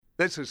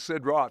This is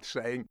Sid Roth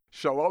saying,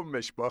 Shalom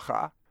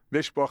Mishpacha.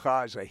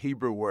 Mishpacha is a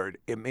Hebrew word.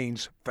 It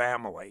means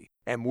family.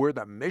 And we're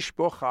the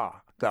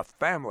Mishpacha, the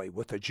family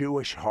with a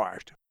Jewish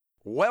heart.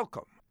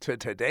 Welcome to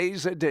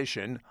today's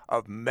edition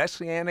of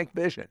Messianic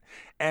Vision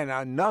and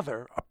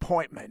another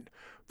appointment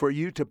for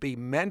you to be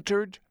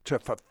mentored to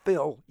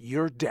fulfill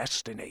your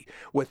destiny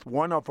with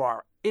one of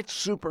our It's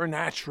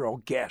Supernatural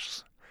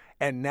guests.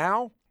 And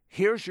now,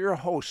 here's your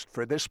host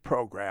for this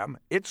program,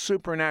 It's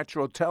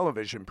Supernatural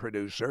television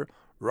producer,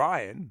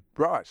 Ryan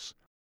Bruss.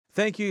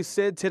 Thank you,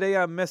 Sid. Today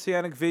on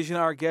Messianic Vision,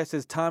 our guest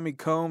is Tommy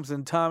Combs.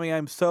 And Tommy,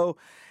 I'm so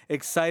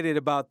excited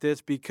about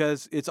this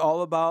because it's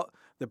all about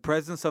the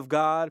presence of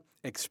God,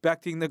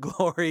 expecting the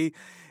glory.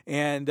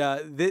 And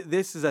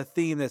this is a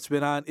theme that's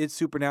been on It's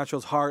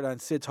Supernatural's heart, on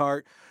Sid's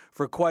heart,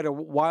 for quite a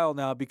while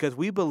now, because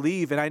we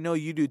believe, and I know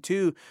you do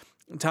too,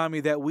 Tommy,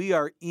 that we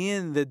are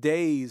in the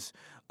days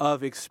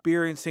of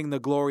experiencing the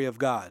glory of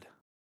God.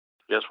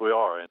 Yes, we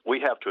are. And we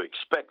have to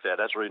expect that.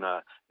 That's the reason I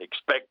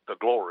expect the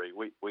glory.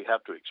 We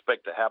have to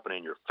expect to happen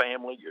in your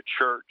family, your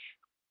church,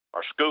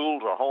 our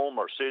schools, our home,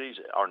 our cities,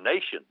 our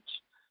nations.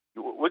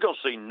 We're going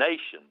to see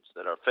nations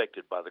that are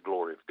affected by the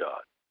glory of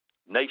God.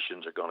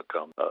 Nations are going to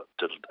come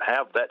to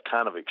have that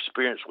kind of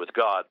experience with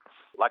God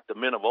like the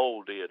men of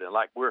old did and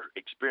like we're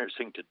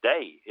experiencing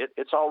today.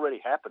 It's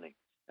already happening.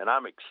 And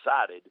I'm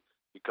excited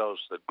because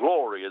the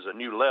glory is a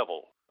new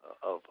level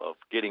of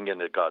getting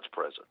into God's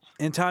presence.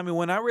 And Tommy,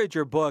 when I read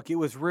your book, it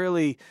was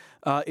really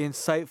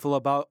insightful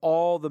about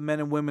all the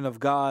men and women of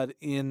God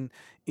in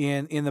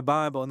the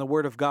Bible, in the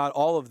Word of God,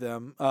 all of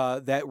them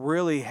that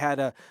really had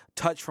a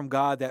touch from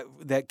God,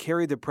 that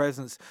carried the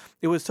presence.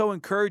 It was so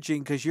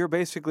encouraging because you're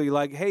basically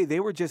like, hey, they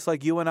were just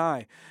like you and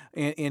I,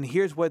 and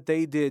here's what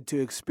they did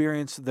to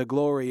experience the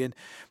glory. And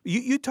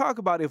you talk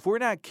about if we're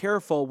not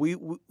careful,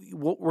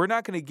 we're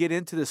not going to get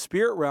into the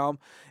spirit realm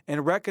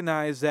and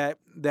recognize that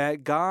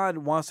God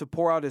wants to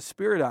pour out His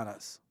Spirit on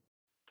us.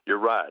 You're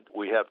right.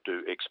 We have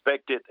to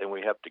expect it, and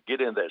we have to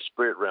get in that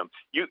spirit realm.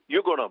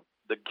 You're going to,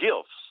 the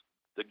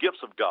gifts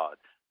of God,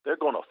 they're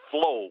going to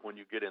flow when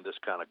you get in this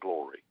kind of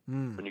glory.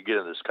 When you get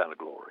in this kind of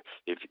glory.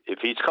 If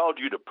He's called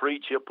you to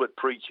preach, He'll put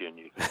preach in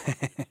you.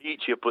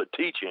 Teach, He'll put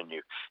teach in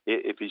you.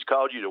 If He's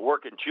called you to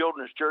work in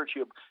children's church,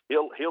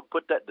 He'll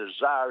put that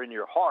desire in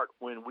your heart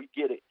when we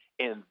get it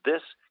in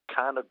this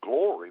kind of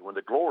glory, when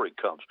the glory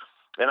comes.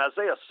 And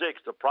Isaiah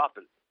 6, the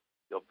prophet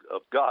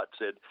of God,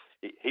 said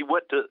he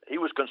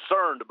was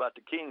concerned about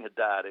the king had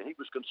died, and he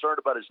was concerned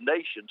about his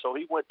nation, so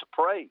he went to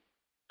pray,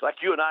 like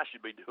you and I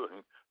should be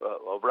doing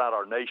around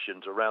our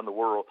nations, around the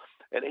world.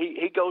 And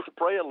he goes to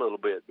pray a little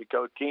bit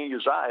because King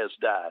Uzziah has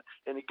died,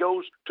 and he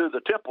goes to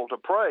the temple to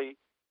pray,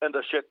 and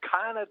the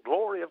Shekinah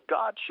glory of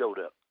God showed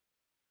up.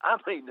 I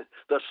mean,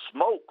 the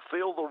smoke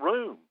filled the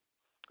room.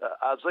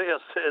 Isaiah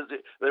says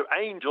there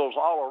are angels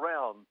all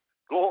around,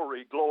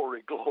 glory,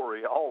 glory,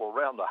 glory, all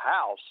around the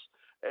house.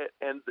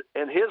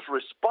 And his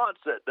response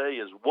that day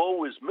is,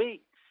 woe is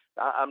me.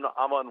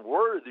 I'm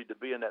unworthy to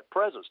be in that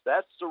presence.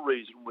 That's the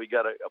reason we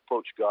got to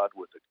approach God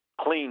with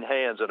clean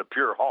hands and a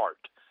pure heart.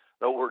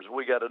 In other words,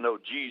 we got to know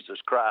Jesus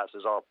Christ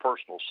as our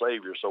personal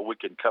Savior so we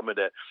can come in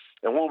that.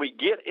 And when we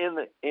get in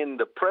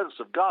the presence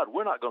of God,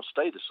 we're not going to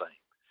stay the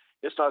same.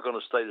 It's not going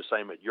to stay the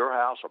same at your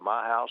house or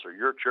my house or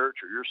your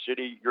church or your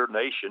city, your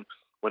nation,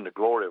 when the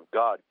glory of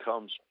God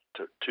comes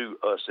to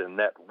us in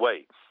that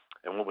way.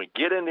 And when we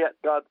get in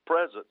that God's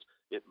presence,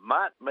 it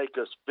might make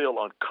us feel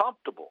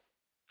uncomfortable,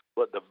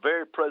 but the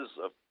very presence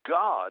of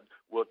God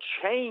will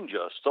change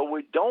us so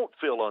we don't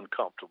feel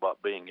uncomfortable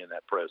about being in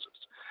that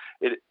presence.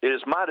 It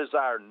is my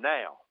desire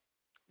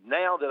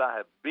now that I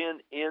have been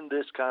in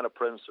this kind of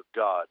presence of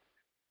God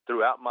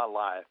throughout my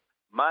life,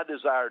 my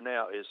desire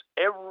now is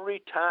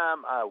every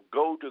time I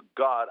go to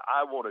God,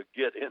 I want to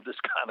get in this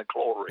kind of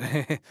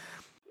glory.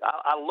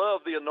 I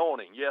love the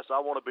anointing. Yes, I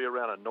want to be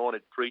around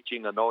anointed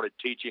preaching, anointed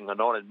teaching,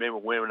 anointed men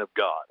and women of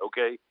God,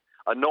 okay?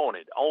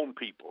 Anointed, own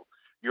people.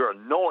 You're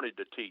anointed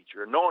to teach.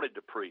 You're anointed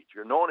to preach.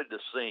 You're anointed to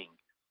sing.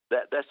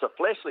 That's the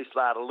fleshly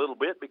side a little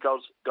bit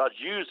because God's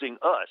using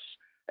us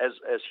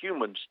as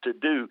humans to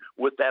do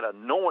with that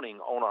anointing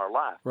on our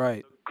life.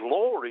 Right.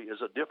 Glory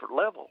is a different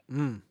level.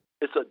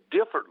 It's a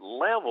different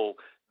level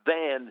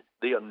than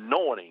the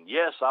anointing.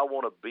 Yes, I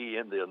want to be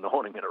in the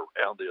anointing and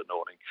around the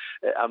anointing.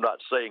 I'm not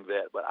saying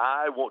that, but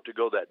I want to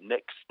go that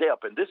next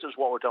step. And this is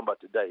what we're talking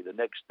about today, the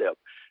next step.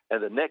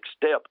 And the next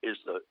step is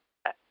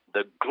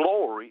the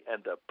glory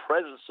and the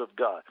presence of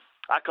God.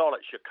 I call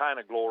it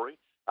Shekinah glory.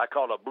 I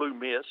call it blue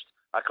mist.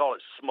 I call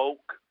it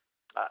smoke.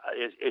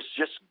 It's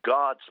just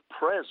God's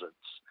presence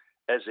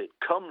as it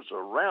comes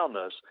around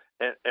us,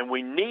 and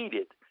we need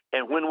it.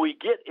 And when we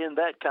get in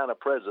that kind of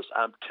presence,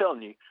 I'm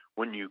telling you,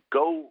 when you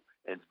go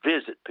and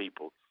visit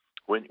people,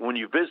 when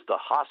you visit the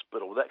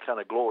hospital with that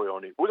kind of glory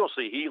on you, we're going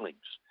to see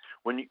healings.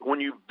 When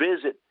you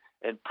visit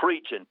and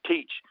preach and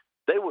teach,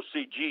 they will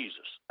see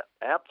Jesus.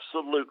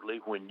 Absolutely,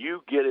 when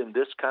you get in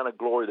this kind of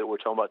glory that we're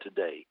talking about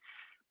today,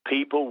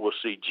 people will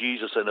see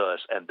Jesus in us,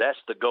 and that's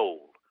the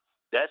goal.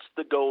 That's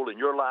the goal in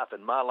your life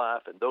and my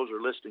life and those who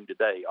are listening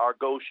today. Our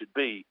goal should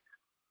be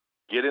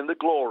get in the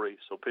glory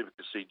so people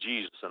can see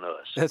Jesus in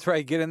us. That's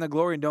right. Get in the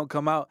glory and don't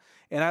come out.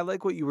 And I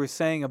like what you were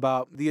saying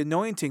about the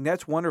anointing.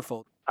 That's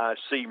wonderful. I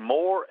see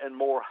more and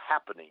more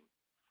happening.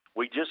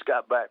 We just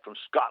got back from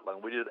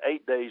Scotland. We did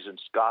 8 days in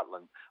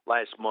Scotland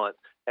last month,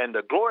 and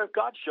the glory of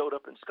God showed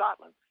up in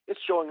Scotland. It's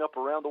showing up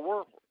around the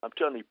world. I'm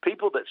telling you,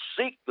 people that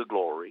seek the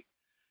glory,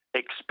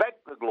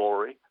 expect the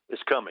glory, is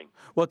coming.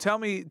 Well, tell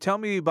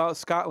me about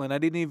Scotland. I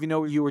didn't even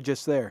know you were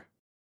just there.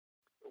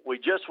 We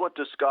just went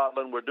to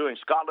Scotland. We're doing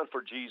Scotland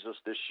for Jesus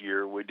this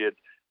year. We did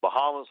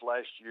Bahamas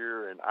last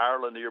year, and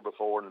Ireland the year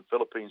before, and the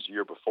Philippines the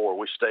year before.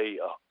 We stay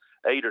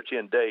 8 or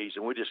 10 days,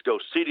 and we just go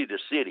city to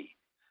city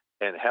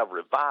and have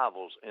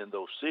revivals in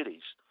those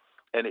cities.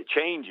 And it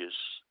changes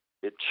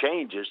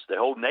the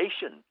whole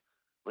nation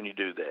when you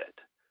do that.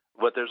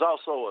 But there's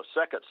also a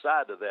second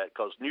side to that,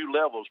 because new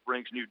levels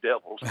brings new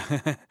devils.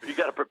 You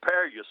got to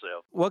prepare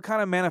yourself. What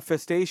kind of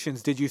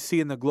manifestations did you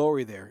see in the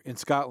glory there in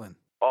Scotland?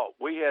 Oh,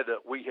 we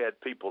had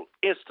people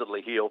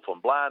instantly healed, from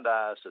blind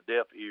eyes to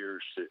deaf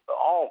ears to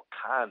all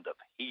kind of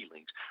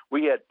healings.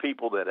 We had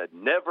people that had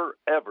never,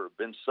 ever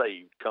been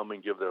saved come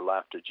and give their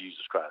life to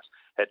Jesus Christ.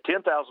 Had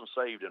 10,000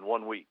 saved in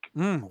 1 week.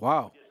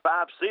 Wow.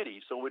 5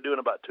 cities, so we're doing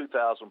about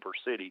 2,000 per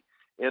city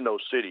in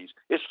those cities.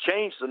 It's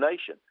changed the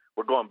nation.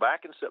 We're going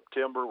back in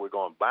September. We're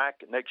going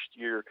back next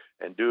year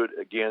and do it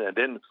again. And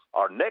then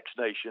our next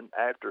nation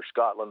after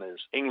Scotland is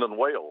England,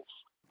 Wales.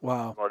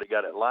 Wow. Already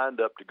got it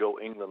lined up to go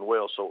England,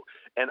 Wales. So,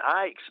 and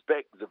I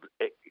expect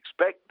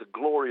the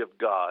glory of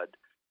God.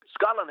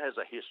 Scotland has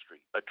a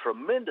history, a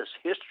tremendous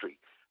history.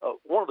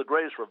 One of the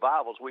greatest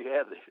revivals we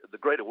had, the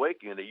Great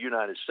Awakening in the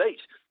United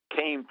States,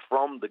 came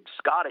from the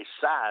Scottish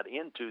side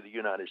into the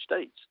United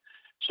States.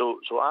 So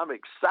I'm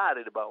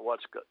excited about what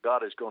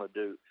God is going to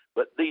do.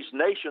 But these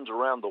nations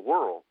around the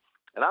world,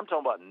 and I'm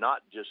talking about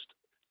not just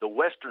the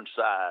Western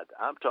side,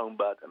 I'm talking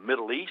about the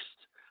Middle East,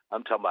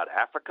 I'm talking about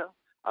Africa,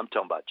 I'm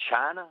talking about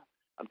China,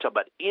 I'm talking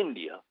about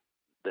India.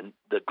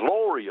 The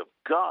glory of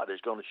God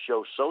is going to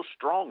show so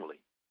strongly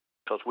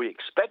because we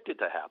expect it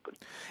to happen.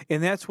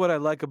 And that's what I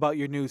like about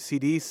your new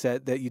CD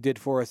set that you did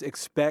for us,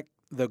 Expect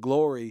the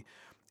Glory.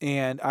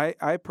 And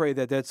I pray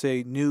that that's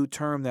a new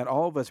term that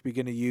all of us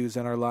begin to use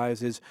in our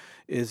lives is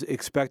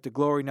expect the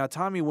glory. Now,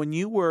 Tommy, when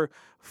you were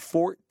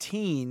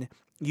 14,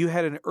 you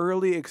had an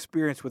early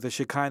experience with the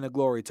Shekinah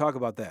glory. Talk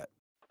about that.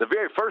 The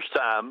very first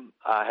time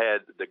I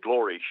had the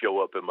glory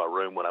show up in my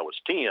room when I was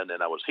 10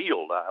 and I was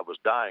healed. I was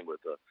dying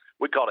with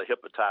we call it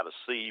hepatitis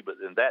C, but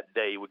in that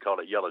day we called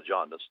it yellow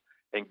jaundice.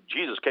 And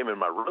Jesus came in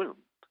my room,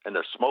 and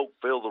the smoke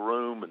filled the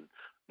room and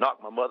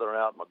knocked my mother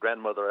out, my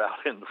grandmother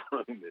out in the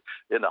room,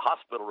 in the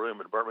hospital room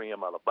in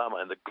Birmingham, Alabama,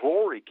 and the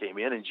glory came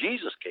in and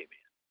Jesus came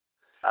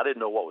in. I didn't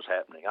know what was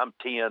happening. I'm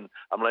 10.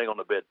 I'm laying on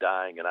the bed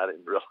dying, and I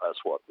didn't realize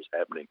what was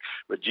happening.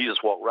 But Jesus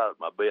walked right out of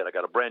my bed. I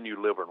got a brand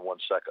new liver in 1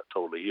 second,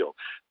 totally healed.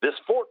 This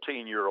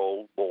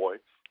 14-year-old boy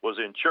was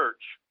in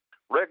church,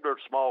 regular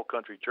small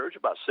country church,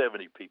 about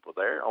 70 people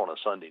there on a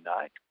Sunday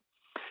night.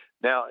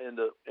 Now, in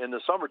the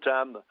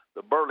summertime,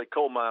 the Burley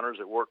coal miners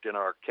that worked in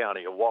our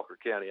county of Walker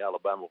County,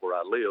 Alabama, where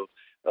I live,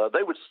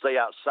 they would stay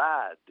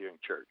outside during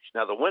church.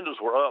 Now, the windows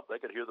were up. They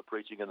could hear the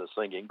preaching and the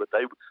singing, but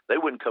they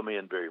wouldn't come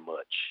in very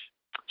much.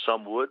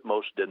 Some would,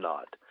 most did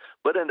not.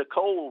 But in the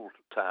cold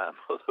time,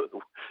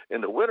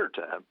 in the winter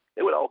time,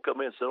 they would all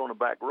come in and sit on the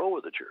back row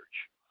of the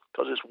church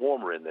because it's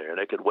warmer in there, and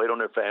they could wait on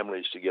their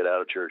families to get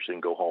out of church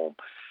and go home.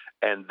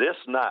 And this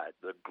night,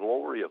 the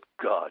glory of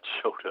God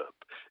showed up.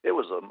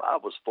 I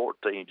was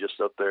 14, just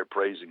up there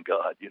praising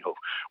God,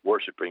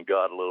 worshiping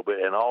God a little bit,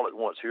 and all at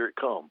once, here it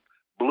comes.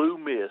 Blue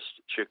mist,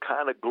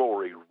 Shekinah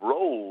glory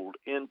rolled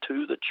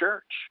into the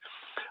church.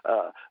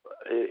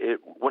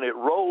 When it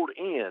rolled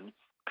in,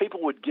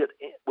 people would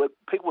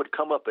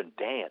come up and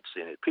dance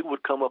in it. People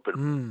would come up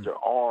and raise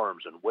their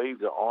arms and wave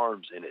their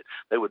arms in it.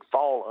 They would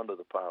fall under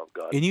the power of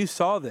God. And you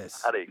saw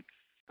this.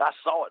 I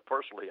saw it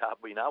personally. I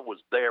mean, I was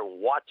there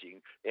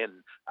watching, and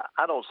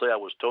I don't say I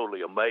was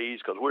totally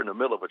amazed because we're in the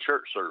middle of a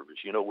church service.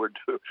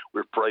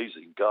 We're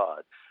praising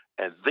God,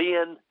 and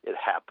then it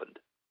happened.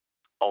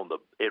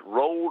 It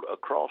rolled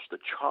across the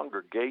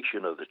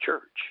congregation of the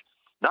church,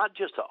 not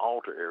just the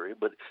altar area,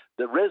 but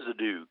the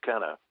residue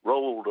kind of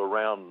rolled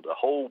around the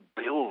whole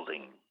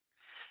building.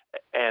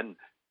 And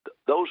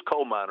those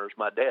coal miners,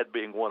 my dad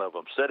being one of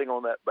them, sitting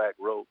on that back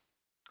row,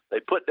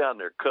 they put down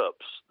their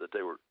cups that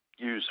they were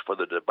used for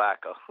the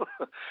tobacco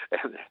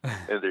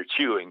and they're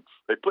chewing.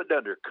 They put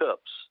down their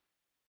cups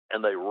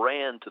and they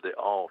ran to the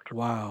altar.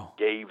 Wow.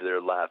 Gave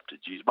their life to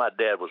Jesus. My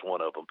dad was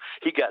one of them.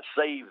 He got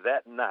saved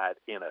that night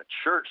in a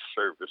church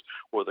service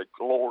for the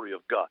glory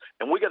of God.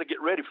 And we got to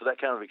get ready for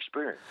that kind of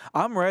experience.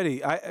 I'm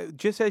ready.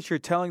 Just as you're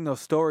telling those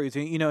stories,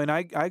 and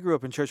I grew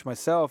up in church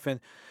myself, and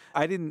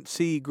I didn't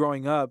see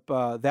growing up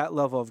that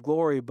level of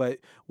glory, but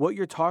what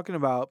you're talking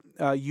about,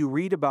 you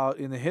read about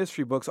in the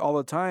history books all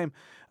the time.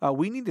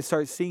 We need to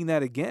start seeing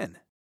that again.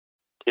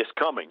 It's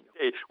coming.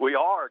 We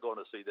are going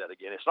to see that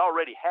again. It's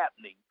already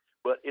happening,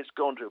 but it's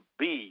going to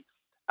be.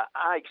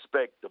 I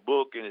expect the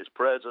book in His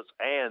presence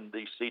and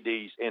these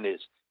CDs in His.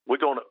 We're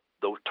going to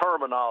the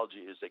terminology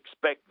is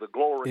expect the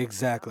glory.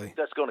 Exactly.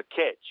 That's going to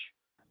catch.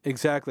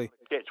 Exactly.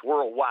 Catch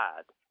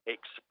worldwide.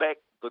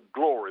 Expect the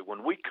glory.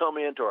 When we come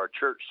into our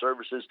church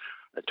services,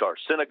 to our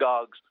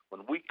synagogues,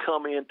 when we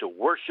come in to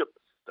worship,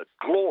 the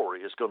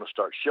glory is going to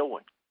start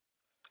showing.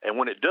 And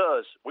when it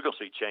does, we're going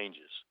to see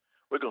changes.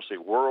 We're going to see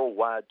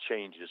worldwide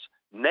changes.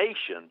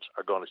 Nations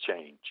are going to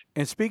change.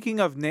 And speaking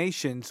of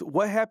nations,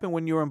 what happened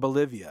when you were in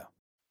Bolivia?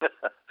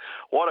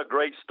 What a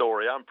great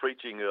story. I'm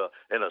preaching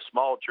in a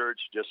small church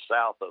just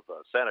south of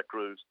Santa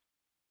Cruz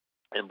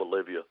in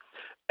Bolivia.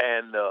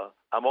 And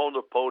I'm on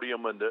the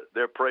podium, and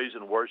they're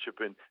praising and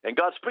worshiping. And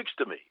God speaks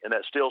to me in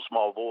that still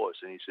small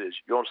voice. And he says,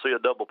 you want to see a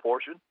double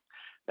portion?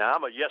 Now,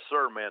 I'm a yes,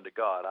 sir man to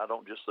God. I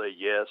don't just say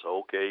yes,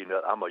 okay.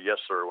 No, I'm a yes,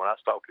 sir. When I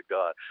talk to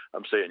God,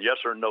 I'm saying yes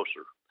or no,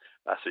 sir.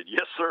 I said,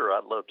 yes, sir,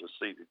 I'd love to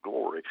see the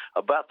glory.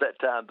 About that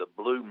time, the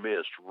blue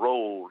mist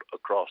rolled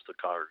across the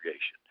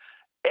congregation.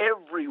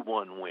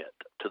 Everyone went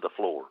to the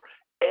floor.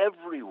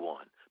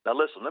 Everyone. Now,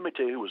 listen, let me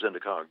tell you who was in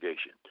the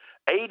congregation.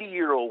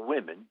 80-year-old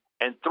women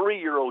and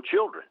 3-year-old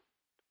children.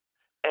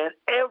 And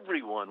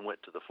everyone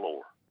went to the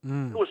floor.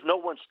 There was no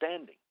one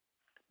standing.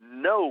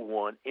 No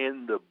one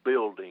in the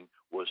building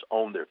was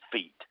on their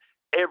feet.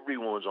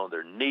 Everyone was on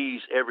their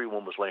knees.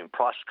 Everyone was laying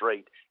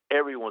prostrate.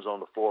 Everyone was on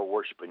the floor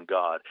worshiping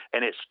God.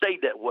 And it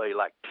stayed that way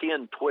like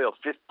 10, 12,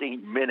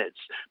 15 minutes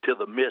till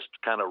the mist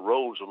kind of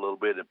rose a little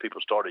bit and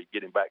people started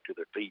getting back to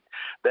their feet.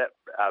 That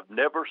I've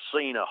never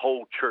seen a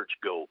whole church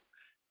go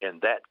in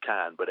that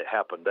kind, but it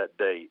happened that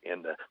day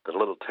in the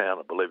little town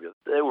of Bolivia.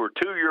 There were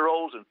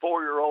 2-year-olds and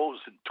 4-year-olds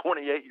and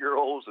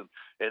 28-year-olds and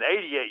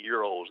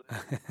 88-year-olds.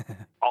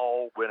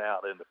 All went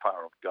out in the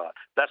power of God.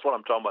 That's what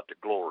I'm talking about, the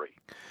glory.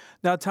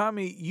 Now,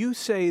 Tommy, you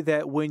say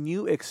that when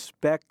you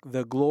expect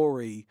the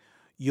glory,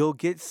 you'll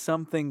get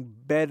something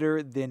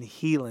better than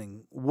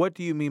healing. What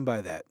do you mean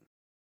by that?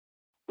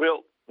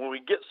 Well, when we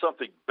get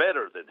something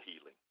better than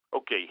healing,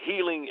 okay,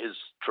 healing is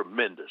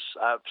tremendous.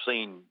 I've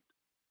seen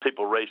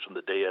people raised from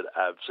the dead.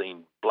 I've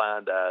seen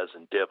blind eyes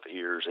and deaf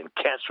ears and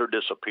cancer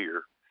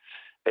disappear.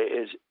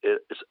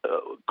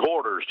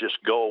 Goiters just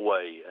go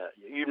away.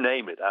 You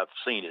name it, I've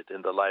seen it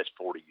in the last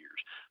 40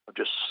 years. I've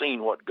just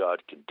seen what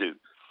God can do.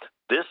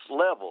 This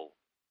level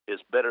is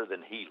better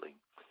than healing.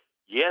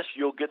 Yes,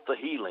 you'll get the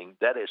healing.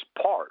 That is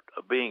part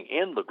of being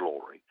in the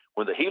glory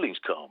when the healings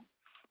come.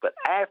 But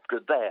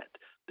after that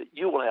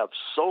you will have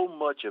so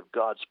much of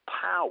God's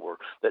power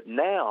that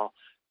now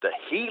the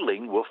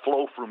healing will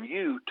flow from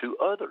you to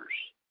others.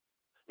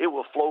 It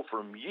will flow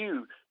from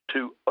you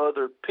to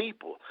other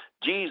people.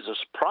 Jesus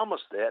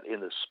promised that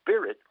in the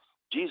Spirit.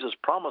 Jesus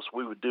promised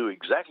we would do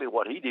exactly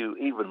what he did,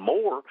 even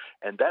more,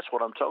 and that's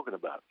what I'm talking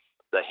about.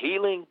 The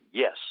healing,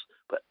 yes,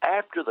 but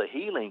after the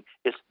healing,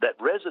 it's that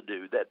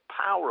residue, that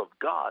power of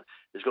God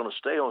is going to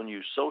stay on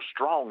you so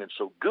strong and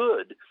so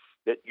good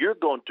that you're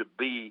going to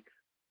be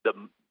the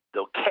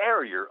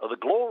carrier of the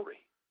glory.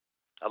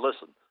 Now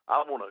listen,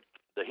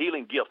 the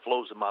healing gift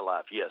flows in my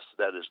life. Yes,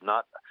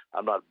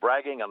 I'm not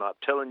bragging. I'm not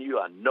telling you.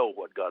 I know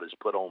what God has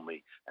put on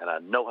me, and I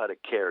know how to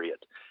carry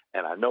it,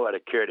 and I know how to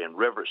carry it in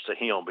reverence to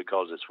him,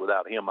 because it's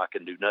without him I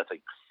can do nothing.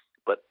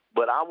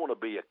 But I want to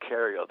be a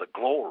carrier of the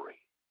glory.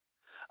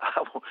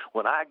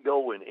 When I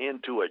go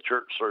into a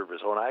church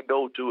service, when I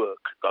go to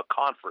a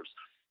conference,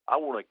 I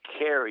want to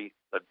carry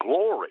the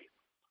glory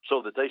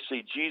so that they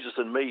see Jesus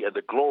in me, and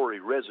the glory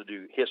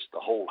residue hits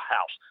the whole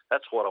house.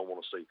 That's what I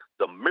want to see.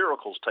 The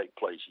miracles take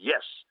place,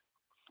 yes,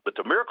 but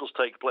the miracles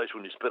take place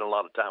when you spend a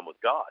lot of time with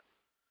God.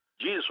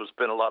 Jesus would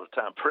spend a lot of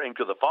time praying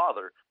to the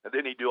Father, and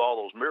then he'd do all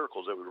those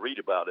miracles that we read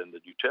about in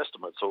the New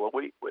Testament. So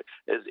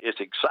it's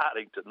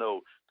exciting to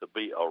know, to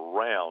be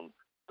around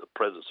the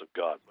presence of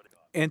God.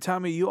 And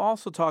Tommy, you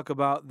also talk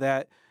about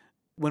that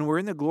when we're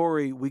in the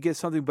glory, we get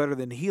something better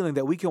than healing,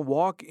 that we can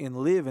walk and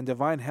live in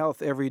divine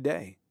health every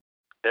day.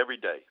 Every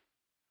day.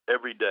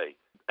 Every day.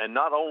 And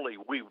not only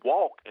we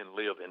walk and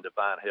live in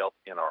divine health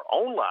in our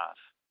own life,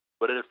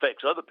 but it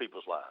affects other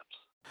people's lives.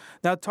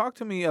 Now, talk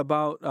to me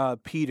about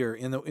Peter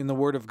in the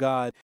Word of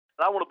God.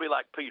 I want to be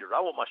like Peter. I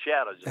want my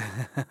shadows.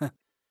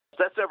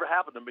 That's never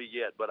happened to me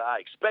yet, but I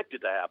expect it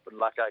to happen,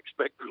 like I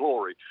expect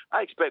glory.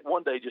 I expect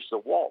one day just to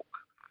walk.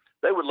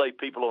 They would lay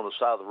people on the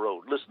side of the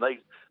road. Listen,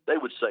 they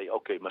would say,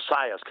 okay,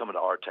 Messiah's coming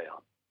to our town.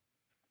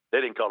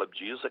 They didn't call him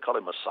Jesus. They called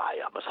him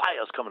Messiah.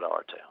 Messiah's coming to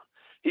our town.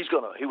 He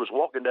was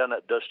walking down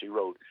that dusty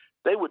road.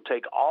 They would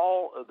take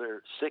all of their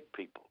sick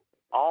people,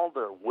 all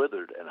their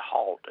withered and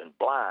halt and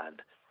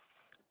blind,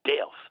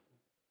 deaf,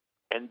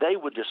 and they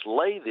would just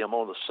lay them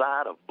on the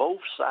side of both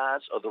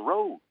sides of the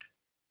road.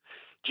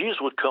 Jesus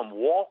would come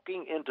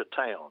walking into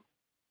town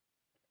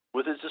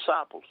with his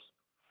disciples.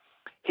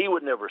 He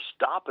would never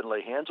stop and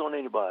lay hands on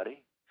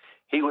anybody.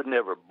 He would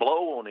never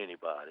blow on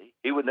anybody.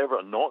 He would never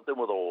anoint them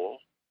with oil.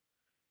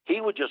 He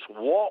would just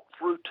walk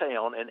through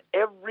town, and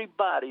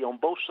everybody on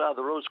both sides of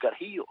the roads got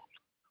healed.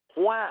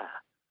 Why?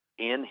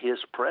 In his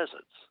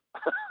presence.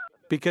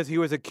 Because he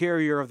was a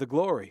carrier of the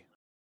glory.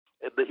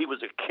 He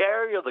was a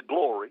carrier of the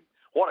glory.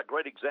 What a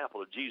great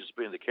example of Jesus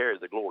being the carrier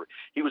of the glory.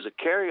 He was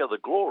a carrier of the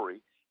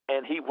glory,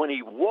 And when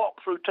he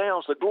walked through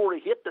towns, the glory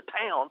hit the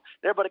town.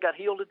 And everybody got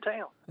healed in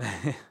town.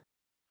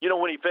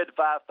 When he fed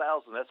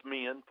 5,000, that's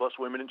men plus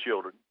women and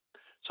children.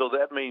 So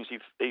that means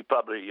he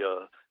probably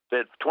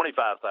fed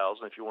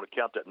 25,000, if you want to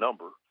count that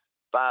number.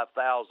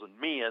 5,000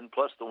 men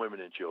plus the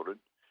women and children.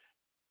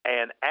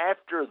 And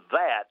after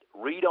that,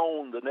 read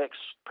on the next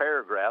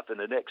paragraph in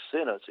the next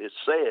sentence. It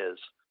says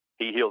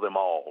he healed them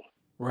all.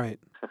 Right.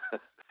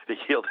 He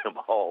healed them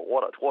all.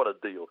 What a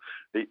deal!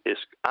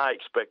 I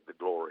expect the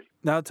glory.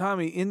 Now,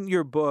 Tommy, in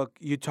your book,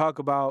 you talk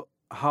about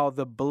how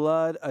the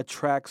blood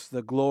attracts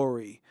the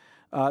glory.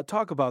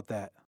 Talk about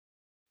that.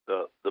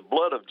 The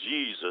blood of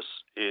Jesus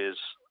is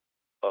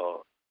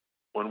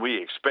when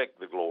we expect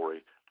the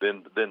glory,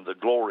 then the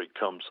glory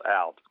comes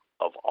out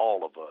of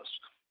all of us.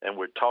 And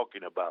we're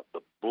talking about the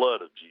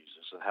blood of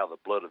Jesus and how the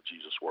blood of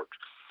Jesus works.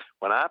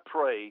 When I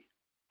pray,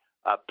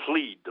 I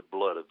plead the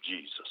blood of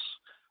Jesus.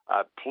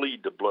 I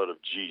plead the blood of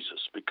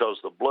Jesus, because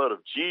the blood of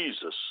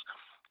Jesus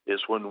is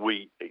when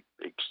we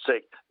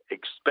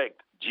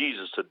expect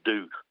Jesus to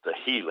do the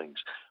healings.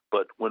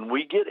 But when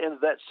we get into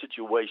that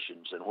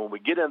situations and when we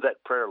get in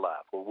that prayer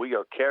life where we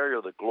are carrier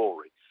of the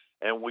glory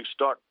and we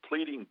start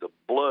pleading the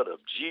blood of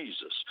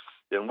Jesus,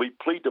 then we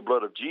plead the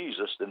blood of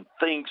Jesus, then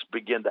things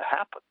begin to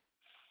happen.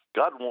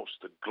 God wants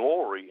the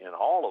glory in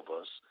all of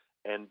us.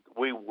 And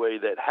the way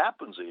that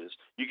happens is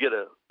you get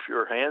a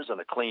pure hands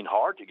and a clean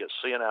heart. You get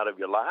sin out of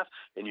your life,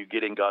 and you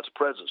get in God's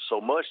presence so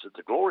much that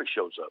the glory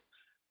shows up.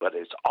 But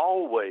it's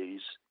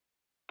always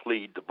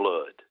plead the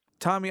blood.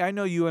 Tommy, I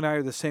know you and I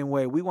are the same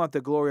way. We want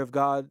the glory of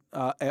God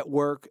at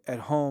work, at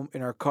home,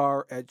 in our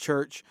car, at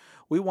church.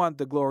 We want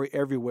the glory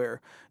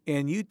everywhere.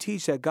 And you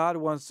teach that God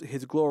wants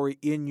his glory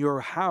in your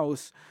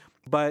house.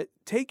 But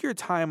take your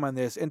time on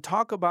this and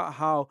talk about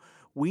how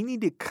we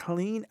need to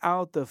clean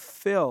out the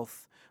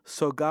filth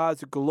so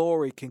God's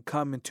glory can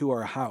come into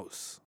our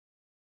house.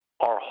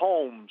 Our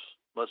homes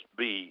must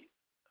be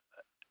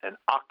an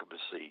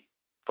occupancy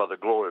for the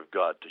glory of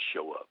God to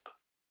show up.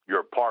 Your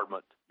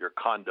apartment, your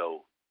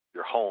condo,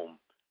 your home,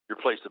 your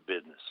place of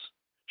business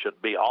should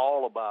be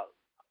all about,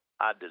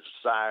 I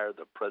desire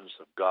the presence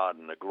of God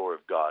and the glory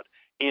of God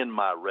in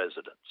my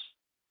residence.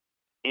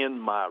 In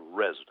my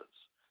residence.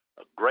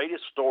 The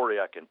greatest story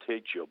I can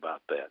teach you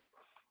about that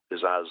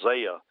is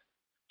Isaiah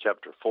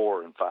chapter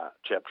 4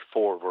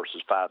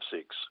 verses 5,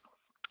 6,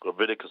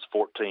 Leviticus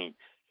 14.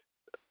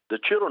 The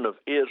children of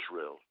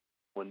Israel,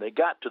 when they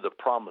got to the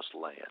promised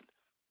land,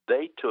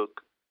 they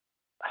took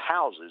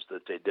houses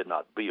that they did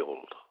not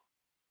build.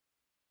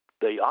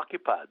 They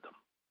occupied them.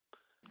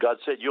 God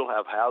said, you'll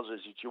have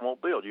houses that you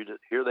won't build.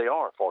 Here they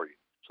are for you.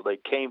 So they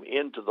came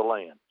into the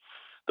land.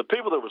 The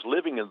people that was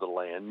living in the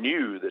land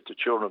knew that the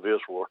children of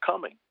Israel were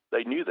coming.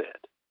 They knew that.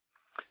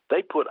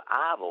 They put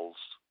idols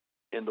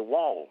in the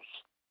walls.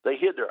 They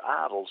hid their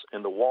idols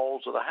in the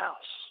walls of the house.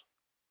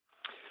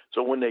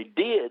 So when they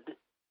did,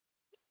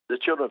 the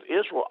children of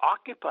Israel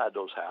occupied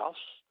those houses,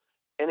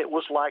 and it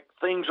was like,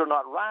 things are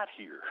not right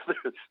here.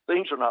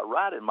 Things are not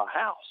right in my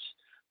house.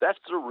 That's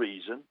the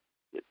reason.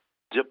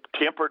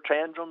 Temper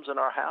tantrums in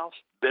our house,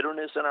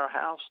 bitterness in our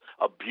house,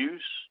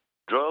 abuse,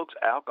 drugs,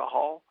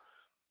 alcohol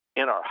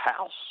in our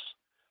house.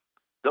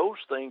 Those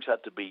things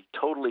have to be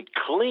totally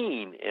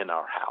clean in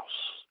our house.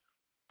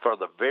 For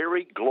the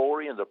very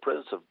glory and the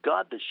presence of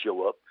God to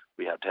show up,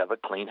 we have to have a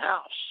clean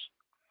house.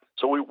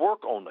 So we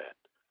work on that.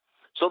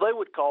 So they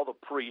would call the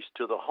priest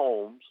to the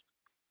homes,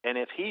 and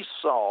if he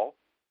saw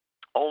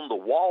on the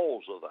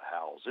walls of the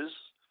houses,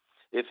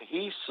 if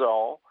he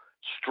saw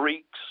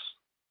streaks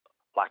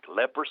like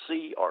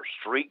leprosy or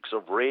streaks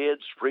of red,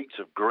 streaks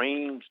of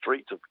green,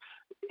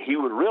 he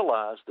would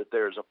realize that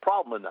there's a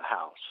problem in the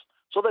house.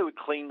 So they would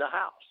clean the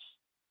house.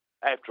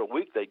 After a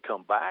week, they'd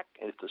come back,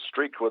 and if the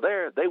streaks were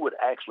there, they would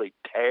actually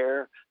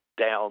tear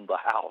down the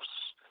house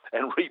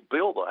and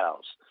rebuild the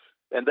house.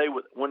 And they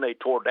would, when they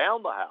tore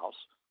down the house,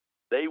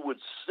 they would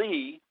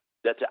see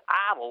that the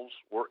idols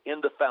were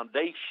in the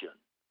foundation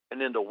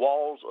and in the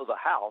walls of the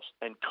house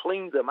and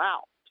clean them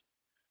out.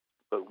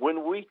 But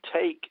when we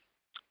take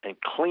and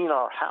clean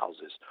our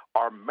houses,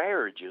 our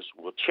marriages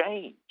will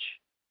change.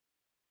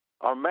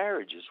 Our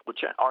marriages will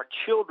change. Our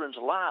children's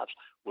lives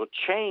will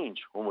change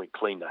when we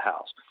clean the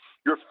house.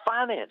 Your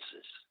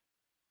finances,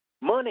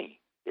 money,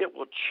 it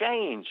will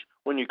change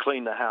when you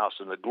clean the house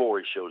and the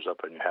glory shows up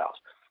in your house.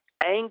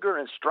 Anger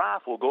and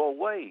strife will go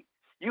away.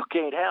 You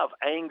can't have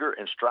anger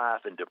and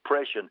strife and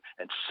depression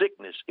and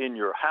sickness in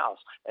your house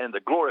and the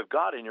glory of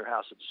God in your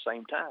house at the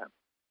same time.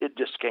 It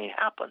just can't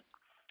happen.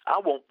 I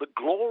want the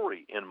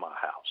glory in my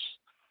house.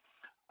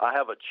 I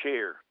have a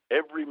chair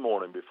every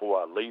morning before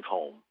I leave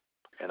home,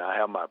 and I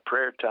have my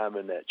prayer time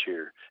in that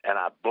chair, and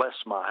I bless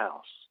my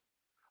house.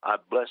 I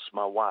bless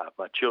my wife,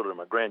 my children,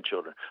 my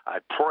grandchildren. I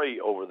pray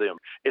over them.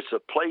 It's a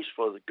place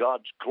for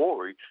God's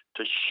glory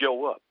to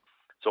show up.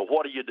 So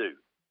what do?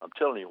 I'm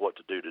telling you what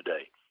to do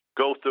today.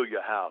 Go through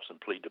your house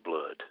and plead the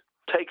blood.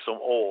 Take some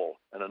oil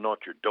and anoint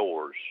your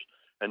doors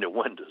and the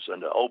windows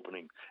and the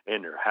opening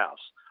in your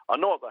house.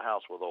 Anoint the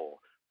house with oil.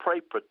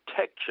 Pray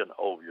protection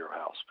over your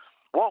house.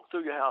 Walk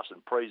through your house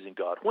and praising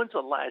God. When's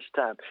the last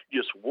time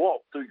you just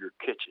walked through your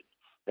kitchen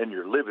and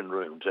your living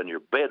rooms and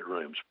your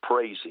bedrooms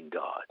praising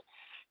God?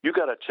 You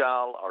got a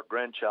child or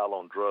grandchild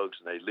on drugs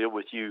and they live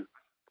with you,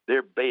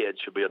 their bed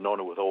should be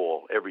anointed with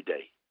oil every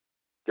day.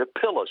 Their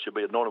pillows should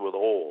be anointed with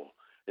oil.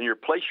 And you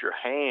place your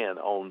hand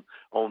on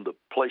the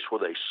place where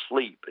they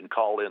sleep and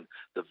call in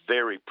the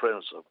very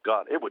presence of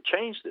God. It would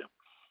change them.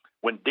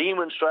 When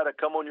demons try to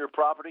come on your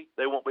property,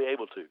 they won't be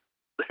able to.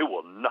 They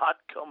will not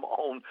come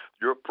on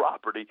your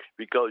property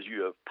because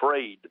you have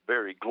prayed the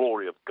very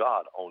glory of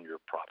God on your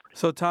property.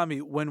 So, Tommy,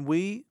 when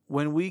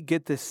we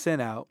get the sin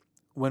out,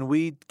 when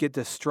we get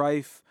the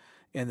strife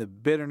and the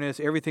bitterness,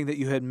 everything that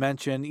you had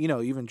mentioned,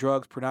 even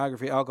drugs,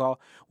 pornography, alcohol,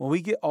 when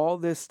we get all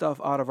this stuff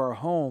out of our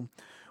home,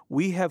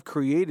 we have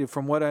created,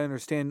 from what I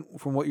understand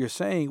from what you're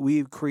saying,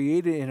 we've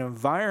created an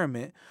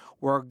environment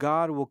where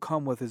God will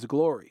come with his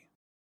glory.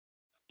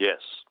 Yes,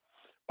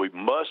 we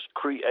must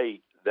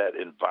create that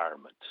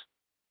environment.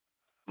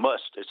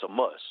 It's a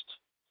must.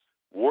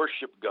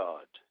 Worship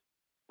God.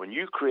 When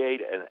you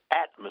create an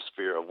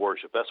atmosphere of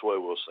worship, that's the way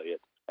we'll say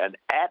it, an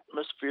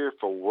atmosphere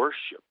for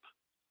worship,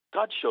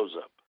 God shows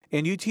up.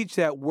 And you teach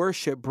that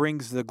worship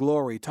brings the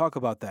glory. Talk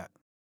about that.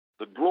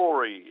 The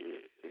glory,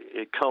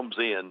 it comes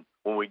in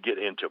when we get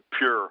into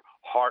pure,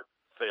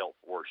 heartfelt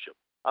worship.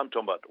 I'm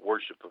talking about the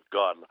worship of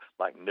God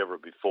like never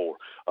before.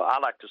 I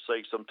like to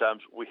say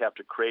sometimes we have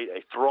to create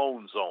a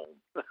throne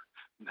zone.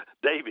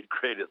 David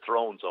created a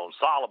throne zone.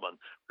 Solomon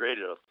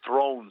created a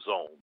throne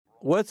zone.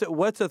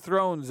 What's a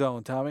throne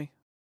zone, Tommy?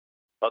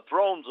 A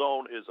throne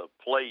zone is a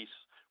place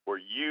where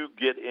you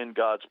get in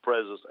God's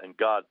presence and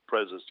God's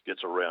presence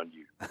gets around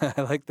you.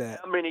 I like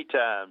that. How many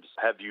times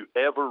have you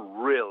ever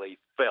really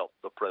felt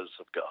the presence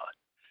of God?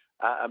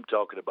 I'm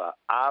talking about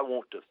I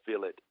want to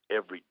feel it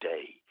every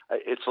day.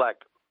 It's like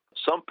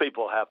some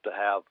people have to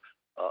have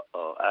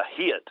a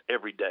hit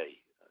every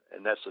day,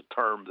 and that's a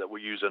term that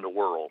we use in the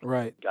world.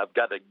 Right. I've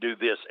got to do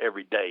this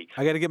every day.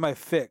 I got to get my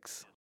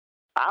fix.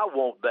 I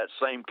want that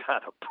same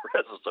kind of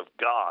presence of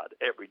God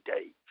every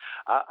day.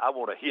 I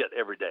want a hit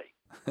every day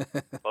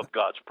of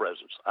God's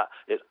presence.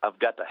 I've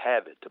got to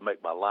have it to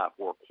make my life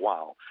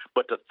worthwhile.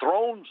 But the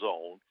throne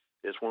zone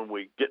is when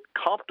we get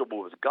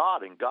comfortable with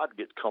God and God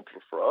gets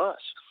comfortable for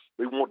us.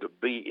 We want to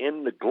be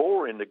in the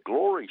glory, and the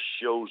glory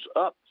shows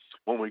up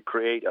when we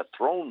create a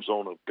throne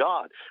zone of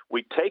God.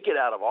 We take it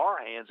out of our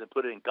hands and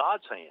put it in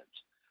God's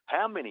hands.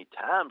 How many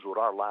times would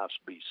our lives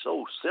be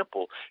so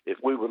simple if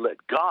we would let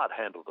God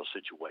handle the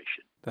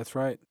situation? That's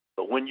right.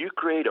 But when you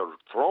create a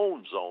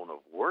throne zone of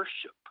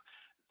worship,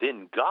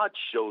 then God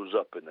shows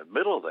up in the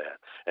middle of that,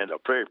 and the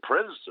very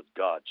presence of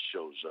God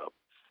shows up.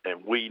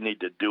 And we need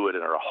to do it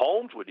in our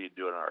homes. We need to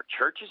do it in our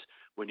churches.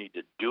 We need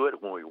to do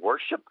it when we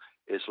worship,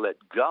 is let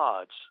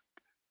God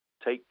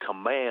take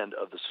command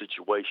of the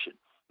situation,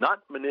 not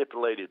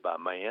manipulated by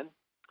man.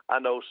 I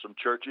know some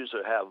churches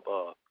that have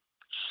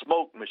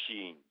smoke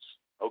machines,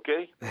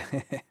 okay?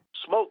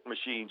 Smoke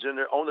machines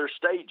on their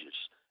stages.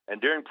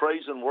 And during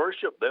praise and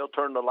worship, they'll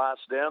turn the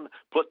lights down,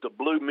 put the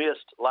blue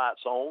mist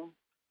lights on,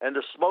 and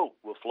the smoke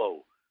will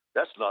flow.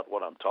 That's not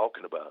what I'm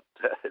talking about.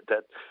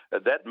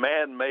 That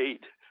man-made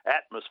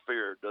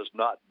atmosphere does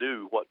not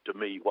do what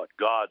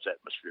God's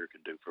atmosphere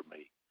can do for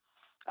me.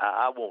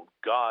 I want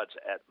God's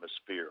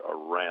atmosphere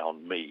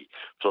around me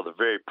so the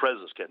very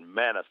presence can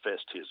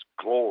manifest his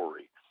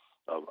glory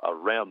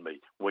around me.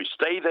 When we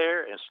stay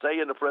there and stay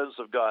in the presence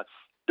of God,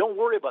 don't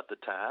worry about the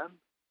time.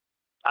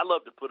 I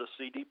love to put a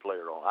CD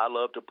player on. I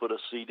love to put a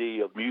CD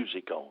of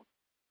music on.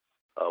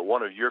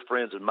 One of your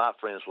friends and my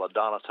friends,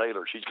 LaDonna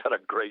Taylor, she's got a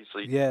great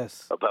CD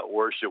about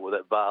worship with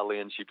that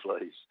violin she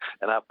plays.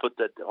 And I put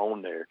that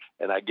on there,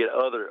 and I get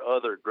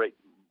other great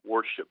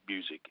worship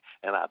music,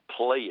 and I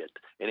play it,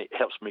 and it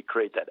helps me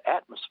create that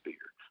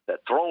atmosphere, that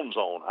throne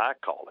zone, I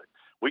call it.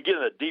 We get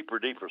in a deeper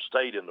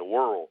state in the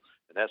world,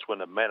 and that's when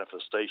the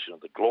manifestation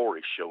of the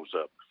glory shows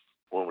up,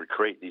 when we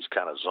create these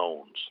kind of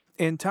zones.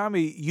 And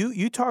Tommy,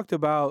 you talked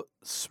about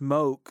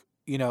smoke,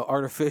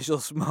 artificial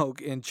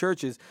smoke in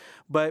churches,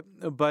 but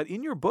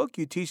in your book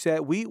you teach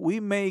that we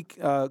make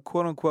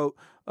quote unquote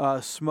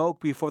smoke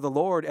before the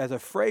Lord as a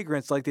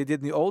fragrance, like they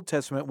did in the Old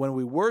Testament. When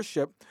we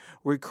worship,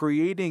 we're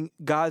creating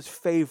God's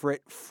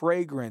favorite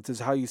fragrance, is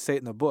how you say it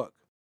in the book.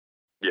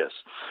 Yes,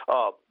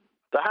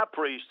 the high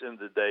priest in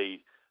the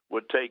day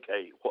would take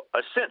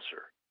a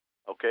censer,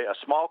 okay, a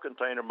small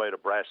container made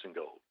of brass and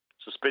gold,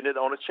 suspended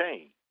on a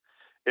chain.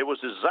 It was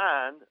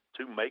designed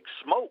to make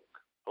smoke.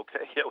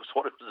 Okay, it was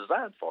what it was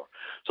designed for.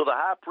 So the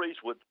high priest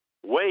would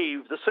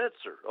wave the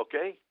censer,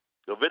 okay?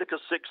 Leviticus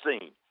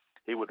 16,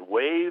 he would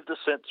wave the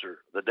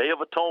censer. The Day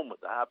of Atonement,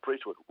 the high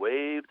priest would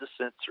wave the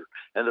censer,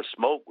 and the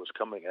smoke was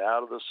coming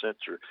out of the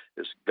censer.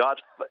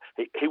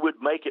 He would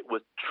make it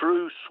with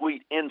true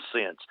sweet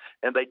incense,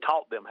 and they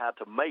taught them how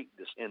to make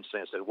this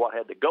incense and what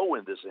had to go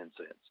in this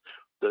incense.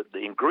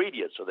 The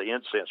ingredients of the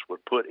incense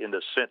were put in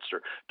the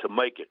censer to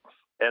make it,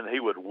 and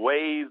he would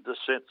wave the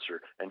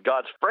censer, and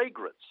God's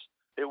fragrance,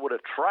 it would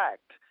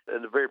attract,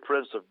 and the very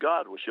presence of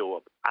God would show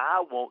up.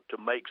 I want to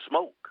make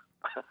smoke.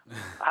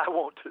 I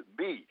want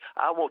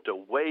to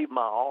wave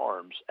my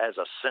arms as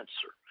a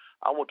censer.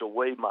 I want to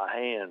wave my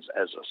hands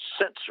as a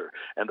censer,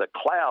 and the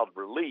cloud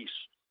release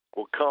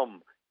will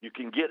come. You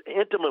can get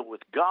intimate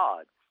with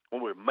God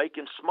when we're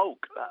making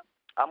smoke.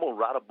 I'm going to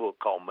write a book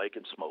called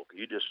Making Smoke.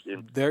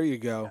 There you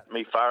go. Got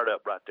me fired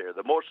up right there.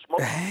 The more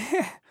smoke,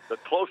 the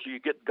closer you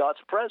get to God's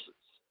presence.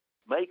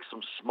 Make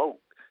some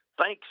smoke.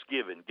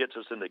 Thanksgiving gets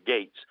us in the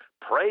gates.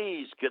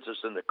 Praise gets us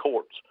in the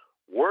courts.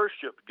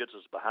 Worship gets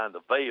us behind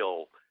the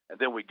veil, and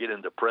then we get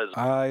into presence.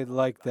 I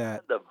like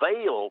that. The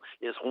veil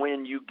is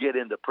when you get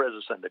into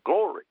presence and the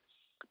glory.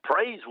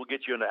 Praise will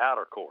get you in the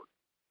outer court.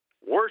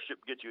 Worship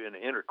gets you in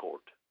the inner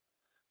court.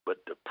 But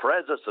the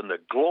presence and the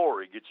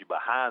glory get you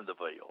behind the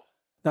veil.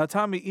 Now,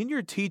 Tommy, in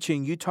your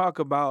teaching, you talk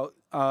about,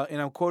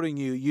 and I'm quoting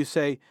you, you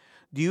say,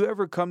 do you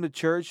ever come to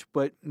church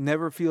but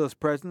never feel his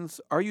presence?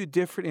 Are you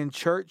different in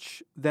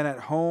church than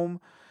at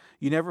home?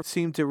 You never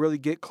seem to really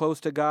get close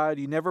to God.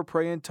 You never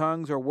pray in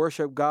tongues or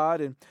worship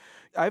God. And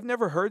I've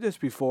never heard this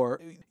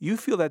before. You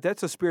feel that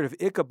that's a spirit of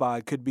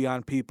Ichabod could be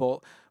on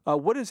people.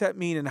 What does that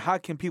mean, and how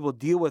can people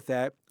deal with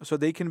that so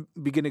they can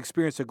begin to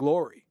experience the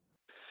glory?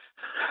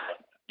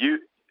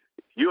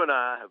 You and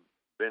I have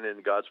been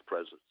in God's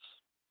presence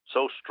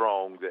so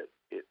strong that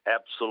it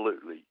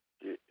absolutely,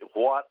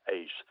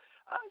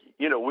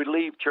 we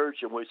leave church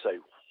and we say,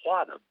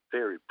 what a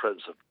very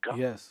presence of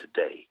God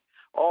today.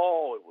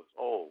 Oh,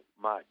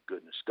 my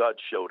goodness, God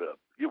showed up.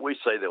 We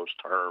say those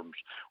terms.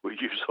 We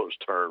use those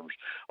terms.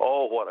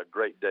 Oh, what a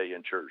great day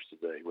in church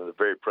today when the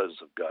very presence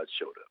of God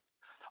showed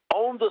up.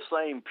 On the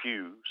same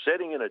pew,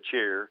 sitting in a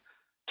chair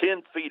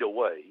 10 feet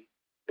away,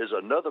 is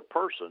another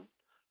person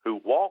who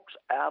walks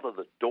out of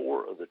the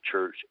door of the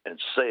church and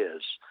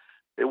says,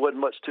 there wasn't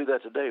much to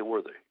that today,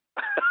 were there?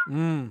 I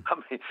mean,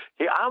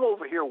 I'm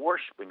over here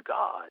worshiping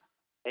God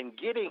and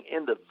getting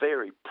in the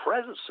very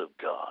presence of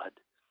God.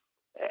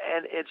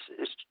 And it's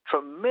a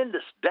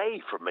tremendous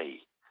day for me.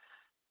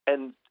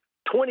 And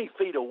 20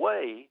 feet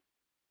away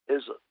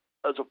is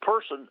a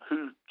person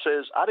who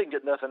says, I didn't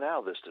get nothing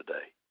out of this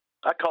today.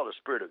 I call it the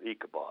spirit of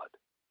Ichabod.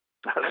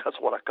 That's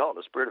what I call it,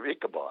 the spirit of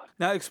Ichabod.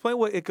 Now, explain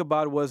what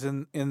Ichabod was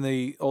in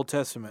the Old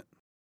Testament.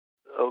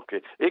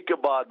 Okay.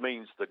 Ichabod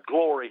means the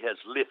glory has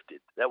lifted.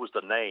 That was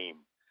the name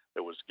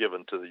that was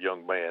given to the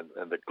young man,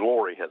 and the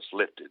glory has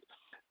lifted.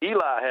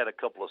 Eli had a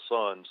couple of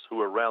sons who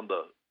were around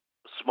the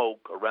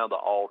smoke, around the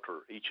altar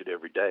each and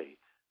every day,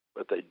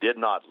 but they did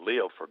not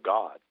live for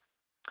God.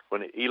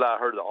 When Eli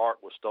heard the ark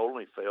was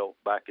stolen, he fell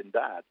back and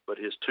died. But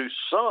his two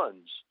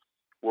sons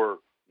were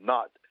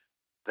not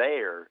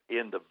there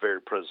in the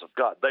very presence of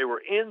God. They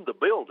were in the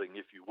building,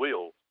 if you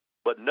will,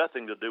 but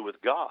nothing to do with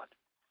God.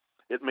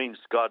 It means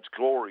God's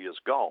glory is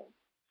gone.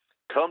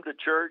 Come to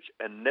church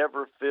and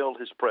never feel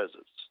his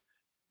presence.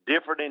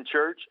 Different in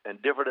church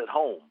and different at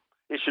home.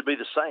 It should be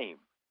the same.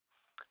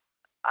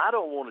 I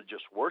don't want to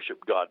just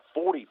worship God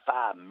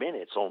 45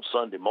 minutes on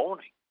Sunday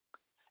morning.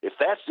 If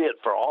that's it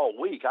for all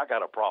week, I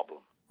got a problem.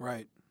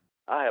 Right.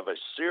 I have a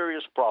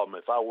serious problem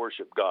if I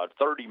worship God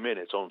 30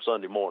 minutes on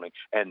Sunday morning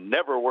and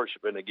never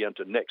worship Him again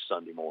till next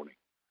Sunday morning.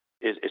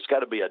 It's got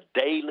to be a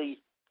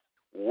daily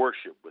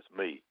worship with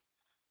me.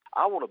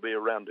 I want to be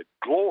around the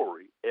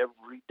glory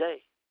every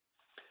day.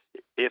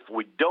 If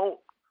we don't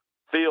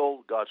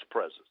feel God's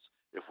presence,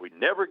 if we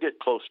never get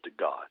close to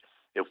God,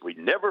 if we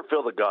never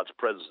feel the God's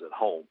presence at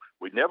home,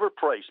 we never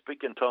pray,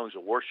 speak in tongues,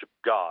 and worship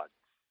God,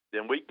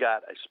 then we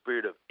got a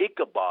spirit of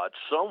Ichabod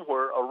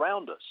somewhere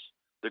around us.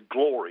 The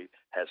glory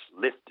has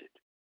lifted.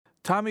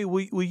 Tommy,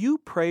 will you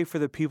pray for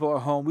the people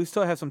at home? We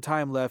still have some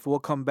time left. We'll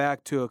come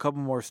back to a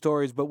couple more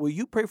stories, but will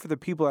you pray for the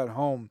people at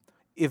home?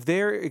 If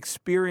they're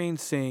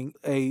experiencing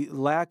a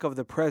lack of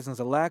the presence,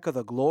 a lack of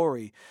the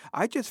glory,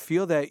 I just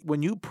feel that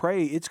when you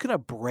pray, it's going to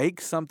break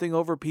something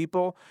over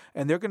people,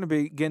 and they're going to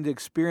begin to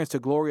experience the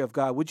glory of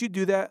God. Would you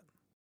do that?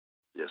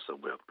 Yes, I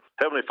will.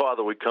 Heavenly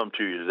Father, we come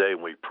to you today,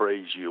 and we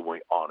praise you, and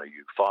we honor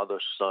you. Father,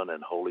 Son,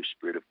 and Holy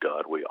Spirit of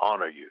God, we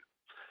honor you.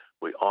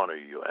 We honor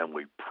you, and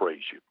we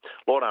praise you.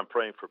 Lord, I'm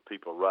praying for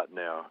people right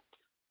now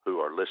who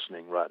are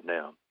listening right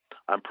now.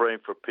 I'm praying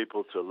for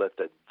people to let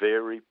that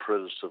very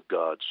presence of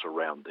God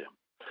surround them.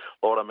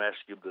 Lord, I'm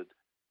asking you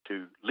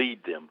to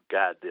lead them,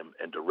 guide them,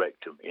 and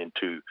direct them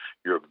into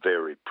your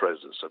very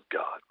presence of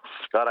God.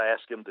 God, I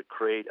ask them to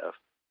create a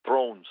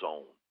throne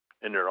zone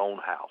in their own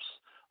house,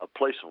 a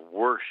place of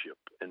worship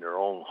in their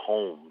own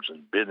homes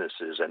and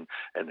businesses and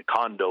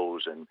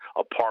condos and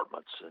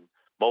apartments and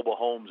mobile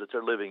homes that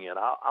they're living in.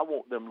 I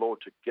want them, Lord,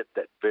 to get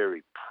that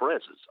very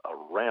presence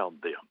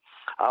around them.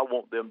 I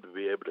want them to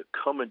be able to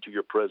come into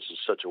your presence in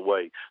such a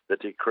way that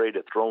they create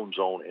a throne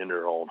zone in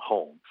their own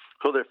home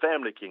so their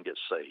family can get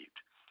saved.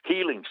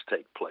 Healings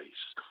take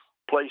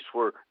place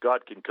where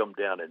God can come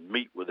down and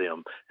meet with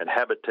them and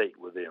habitate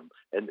with them.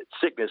 And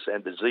sickness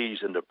and disease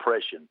and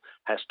depression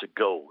has to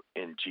go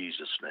in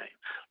Jesus' name.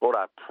 Lord,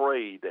 I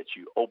pray that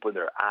you open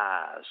their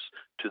eyes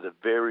to the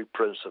very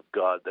presence of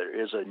God.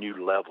 There is a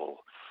new level.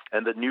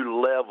 And the new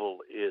level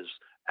is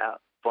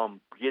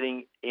from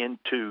getting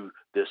into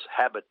this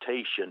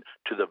habitation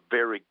to the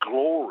very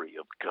glory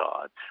of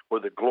God,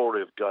 where the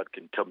glory of God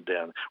can come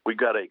down. We've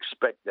got to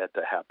expect that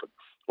to happen.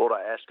 Lord,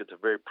 I ask that the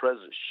very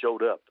presence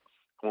showed up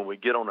when we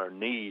get on our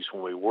knees,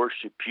 when we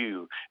worship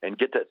you, and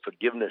get that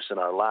forgiveness in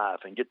our life,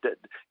 and get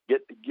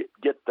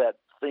that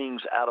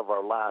things out of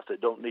our life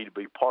that don't need to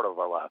be part of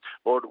our life.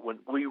 Lord, when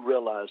we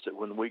realize that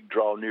when we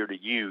draw near to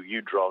you,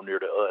 you draw near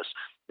to us.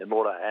 And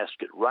Lord, I ask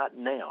it right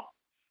now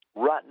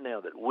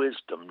that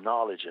wisdom,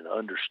 knowledge, and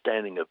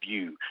understanding of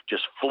you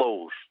just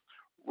flows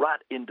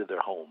right into their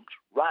homes,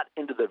 right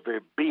into their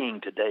very being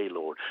today,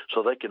 Lord,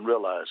 so they can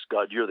realize,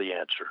 God, you're the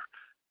answer.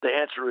 The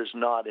answer is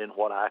not in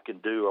what I can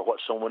do or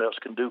what someone else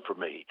can do for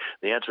me.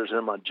 The answer is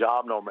in my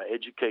job nor my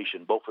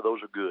education. Both of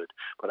those are good.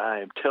 But I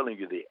am telling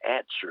you the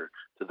answer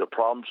to the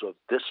problems of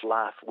this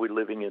life we're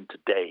living in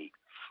today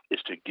is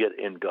to get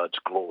in God's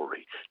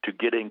glory, to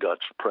get in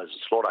God's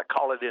presence. Lord, I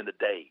call it in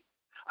today.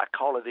 I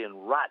call it in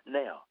right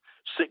now.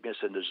 Sickness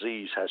and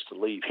disease has to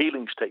leave.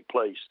 Healings take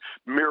place.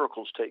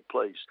 Miracles take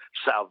place.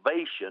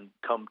 Salvation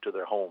come to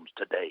their homes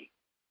today.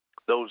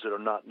 Those that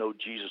do not know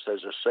Jesus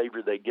as a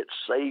Savior, they get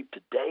saved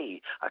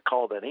today. I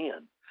call that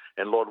in.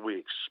 And Lord, we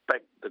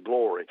expect the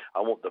glory.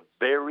 I want the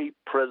very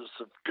presence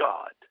of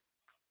God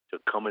to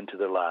come into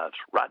their lives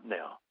right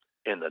now.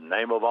 In the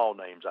name of all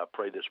names, I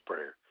pray this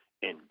prayer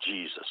in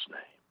Jesus'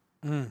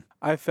 name.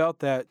 I felt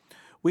that.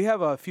 We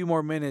have a few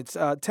more minutes.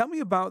 Tell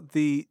me about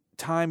the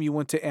time you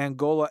went to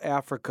Angola,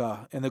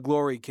 Africa, and the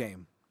glory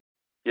came.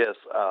 Yes,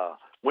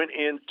 went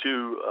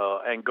into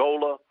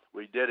Angola.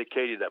 We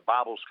dedicated a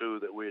Bible school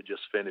that we had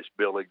just finished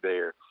building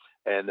there,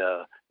 and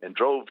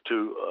drove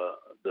to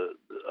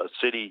a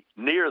city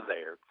near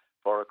there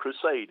for a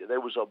crusade.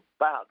 There was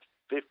about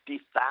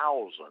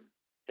 50,000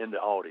 in the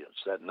audience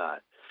that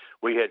night.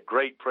 We had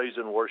great praise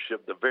and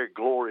worship. The very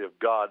glory of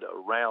God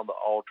around the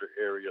altar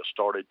area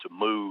started to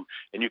move,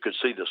 and you could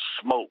see the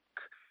smoke.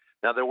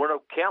 Now, there were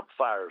no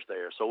campfires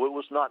there, so it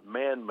was not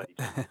man-made.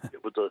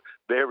 It was the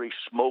very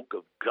smoke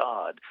of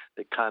God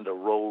that kind of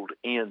rolled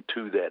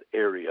into that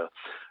area.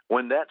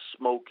 When that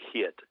smoke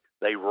hit,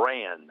 they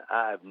ran.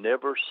 I've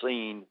never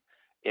seen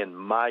in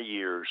my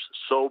years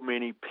so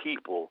many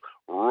people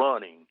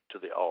running to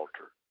the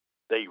altar.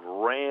 They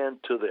ran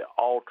to the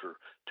altar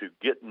to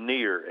get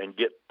near and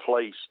get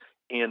place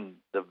in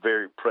the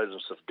very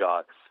presence of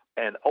God.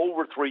 And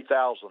over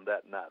 3,000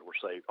 that night were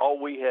saved. Oh,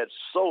 we had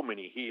so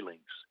many healings.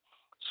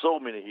 So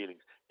many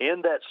healings.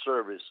 In that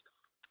service,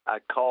 I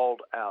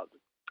called out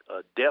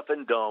deaf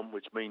and dumb,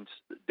 which means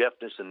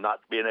deafness and not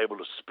being able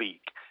to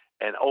speak.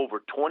 And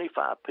over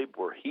 25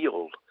 people were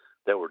healed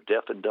that were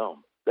deaf and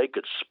dumb. They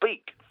could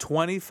speak.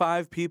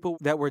 25 people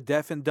that were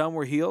deaf and dumb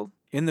were healed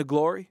in the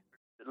glory?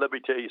 Let me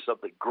tell you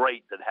something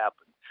great that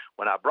happened.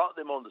 When I brought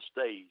them on the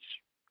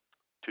stage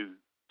to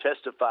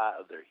testify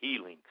of their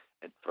healing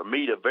and for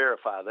me to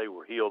verify they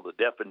were healed, the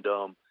deaf and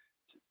dumb,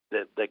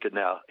 that they could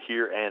now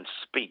hear and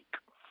speak,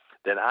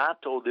 then I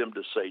told them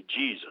to say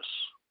Jesus.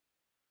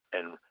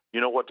 And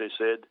you know what they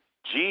said?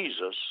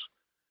 Jesus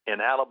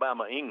in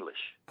Alabama English.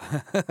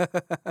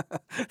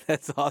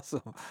 That's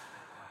awesome.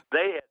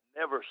 They had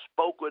never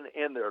spoken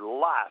in their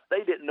life.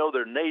 They didn't know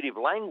their native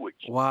language.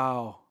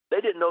 Wow.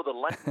 They didn't know the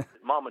language that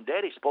Mom and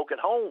Daddy spoke at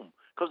home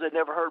because they'd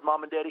never heard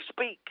Mom and Daddy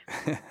speak.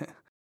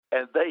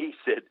 And they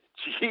said,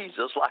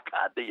 Jesus, like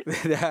I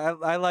did.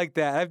 I like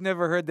that. I've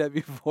never heard that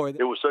before.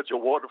 It was such a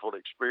wonderful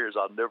experience.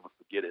 I'll never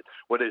forget it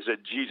when they said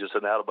Jesus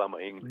in Alabama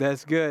English.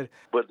 That's good.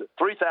 But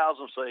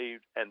 3,000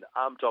 saved, and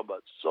I'm talking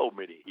about so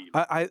many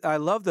healings. I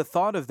love the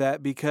thought of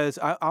that because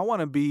I want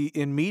to be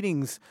in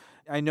meetings.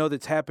 I know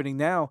that's happening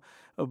now,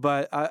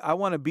 but I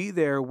want to be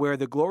there where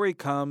the glory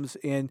comes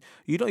and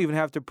you don't even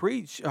have to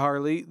preach,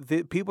 Harley.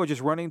 People are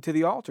just running to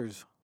the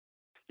altars.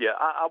 Yeah,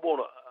 I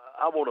want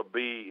to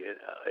be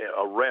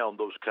around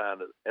those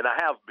kind of, and I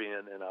have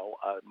been, and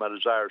my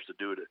desire is to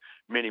do it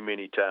many,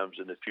 many times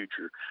in the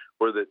future,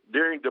 where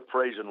during the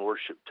praise and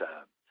worship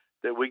time,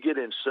 that we get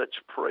in such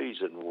praise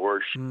and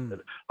worship that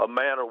a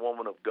man or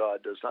woman of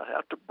God does not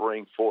have to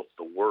bring forth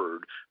the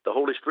word. The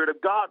Holy Spirit of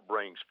God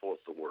brings forth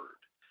the word.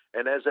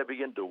 And as they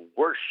begin to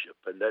worship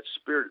and that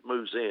spirit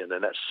moves in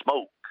and that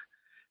smoke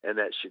and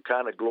that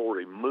Shekinah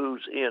glory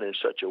moves in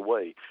such a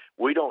way,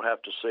 we don't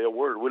have to say a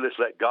word. We just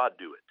let God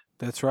do it.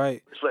 That's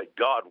right. Just let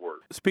God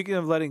work. Speaking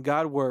of letting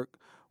God work,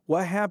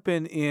 what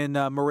happened in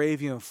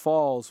Moravian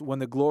Falls when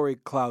the glory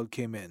cloud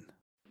came in?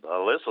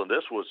 Listen,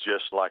 this was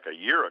just like a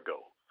year ago.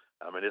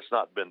 I mean, it's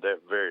not been that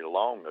very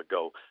long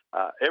ago.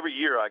 Every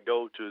year I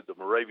go to the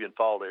Moravian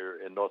Falls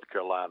area in North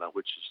Carolina,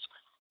 which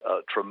is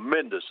a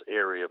tremendous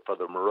area for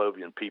the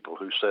Moravian people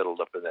who settled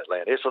up in that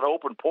land. It's an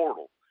open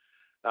portal.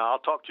 Now, I'll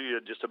talk to you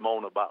in just a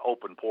moment about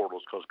open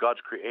portals because God's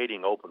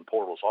creating open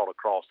portals all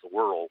across the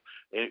world.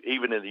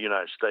 Even in the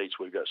United States,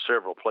 we've got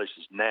several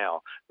places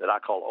now that I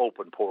call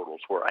open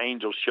portals where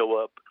angels show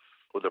up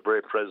with the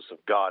very presence of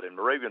God, and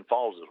Moravian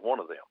Falls is one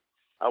of them.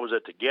 I was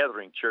at the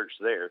Gathering Church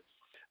there.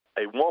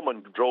 A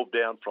woman drove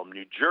down from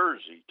New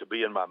Jersey to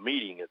be in my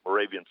meeting at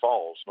Moravian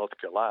Falls, North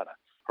Carolina.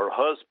 Her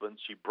husband,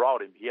 she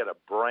brought him. He had a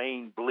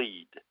brain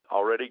bleed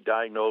already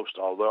diagnosed,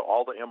 although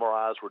all the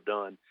MRIs were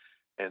done,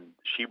 and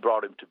she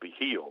brought him to be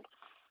healed.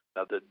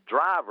 Now, the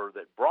driver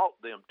that brought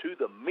them to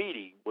the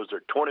meeting was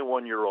their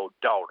 21-year-old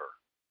daughter.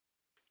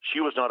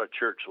 She was not a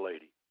church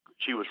lady.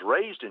 She was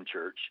raised in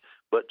church,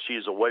 but she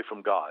is away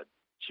from God.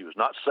 She was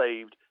not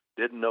saved,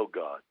 didn't know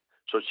God.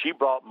 So she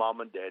brought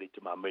Mom and Daddy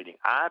to my meeting.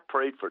 I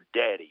prayed for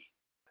Daddy,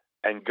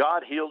 and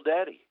God healed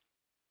Daddy.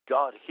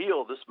 God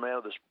healed this man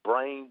of this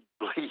brain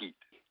bleed.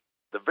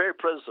 The very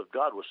presence of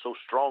God was so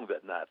strong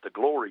that night. The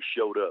glory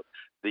showed up.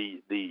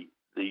 The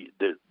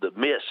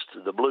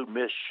mist, the blue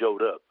mist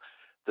showed up.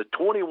 The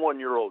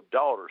 21-year-old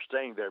daughter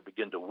staying there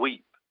began to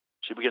weep.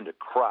 She began to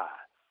cry.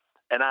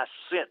 And I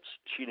sensed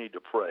she needed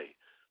to pray.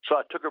 So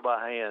I took her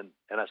by hand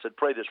and I said,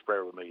 pray this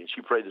prayer with me. And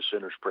she prayed the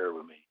sinner's prayer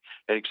with me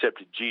and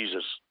accepted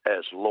Jesus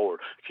as Lord.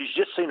 She's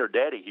just seen her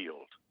daddy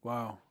healed.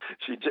 Wow.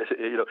 She just,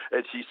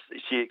 and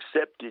she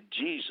accepted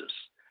Jesus.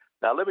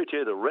 Now, let me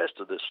tell you the rest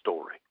of this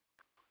story.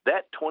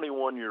 That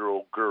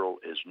 21-year-old girl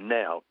is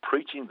now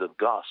preaching the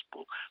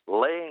gospel,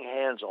 laying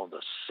hands on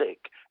the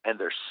sick, and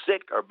their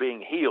sick are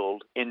being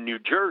healed in New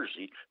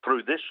Jersey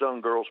through this young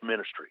girl's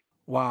ministry.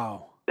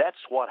 Wow. That's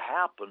what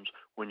happens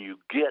when you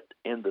get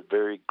in the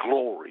very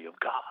glory of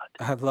God.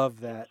 I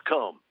love that.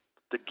 Come.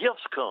 The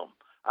gifts come.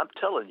 I'm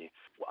telling you,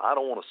 I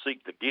don't want to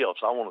seek the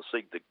gifts. I want to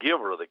seek the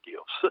giver of the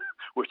gifts,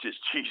 which is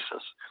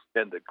Jesus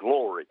and the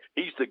glory.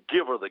 He's the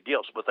giver of the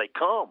gifts, but they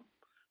come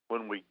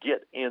when we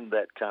get in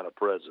that kind of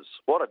presence.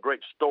 What a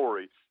great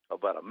story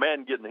about a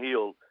man getting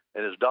healed,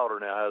 and his daughter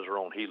now has her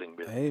own healing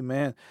business.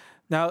 Amen.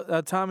 Now,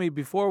 Tommy,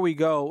 before we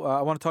go,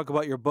 I want to talk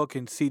about your book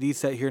and CD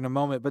set here in a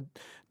moment, but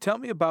tell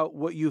me about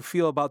what you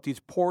feel about these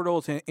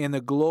portals and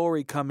the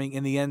glory coming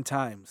in the end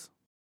times.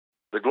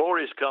 The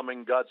glory is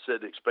coming. God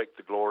said expect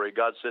the glory.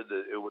 God said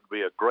that it would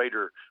be a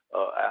greater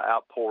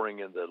outpouring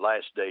in the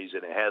last days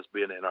than it has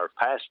been in our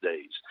past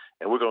days,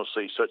 and we're going to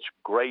see such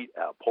great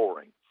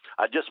outpouring.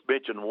 I just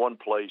mentioned one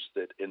place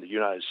that in the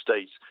United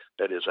States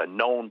that is a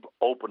known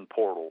open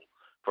portal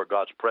for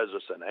God's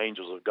presence and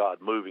angels of God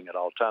moving at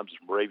all times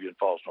in Moravian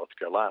Falls, North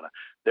Carolina.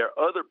 There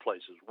are other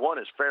places. One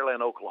is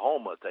Fairland,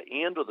 Oklahoma, at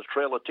the end of the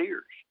Trail of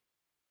Tears.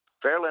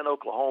 Fairland,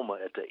 Oklahoma,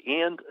 it's the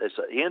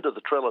end of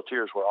the Trail of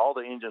Tears where all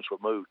the Indians were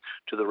moved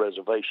to the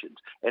reservations.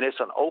 And it's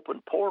an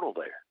open portal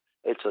there.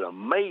 It's an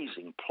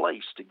amazing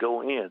place to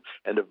go in,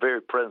 and the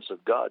very presence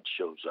of God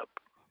shows up.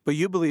 But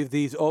you believe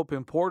these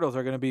open portals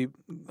are going to be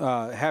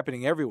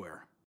happening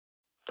everywhere?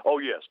 Oh,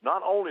 yes,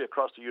 not only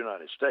across the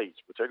United States,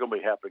 but they're going to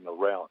be happening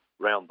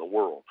around the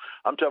world.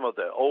 I'm talking about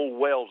the old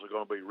wells are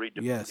going to be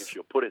redug, yes. if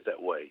you'll put it that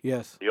way.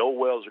 Yes. The old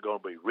wells are going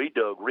to be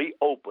redug,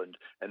 reopened,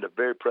 and the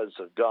very presence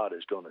of God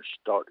is going to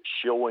start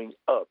showing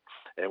up.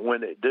 And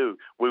when they do,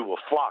 we will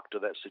flock to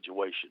that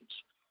situations.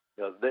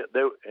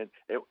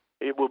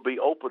 It will be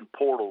open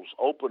portals,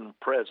 open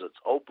presence,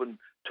 open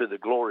to the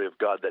glory of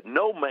God that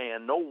no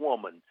man, no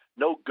woman,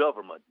 no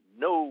government,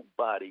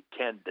 nobody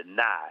can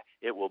deny.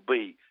 It will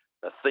be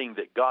a thing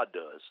that God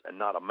does and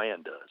not a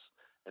man does.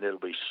 And it'll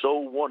be so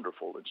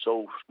wonderful and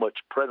so much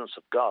presence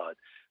of God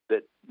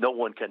that no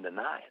one can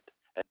deny it.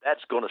 And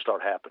that's going to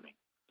start happening.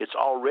 It's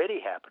already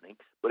happening,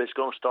 but it's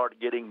going to start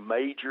getting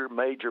major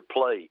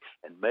play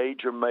and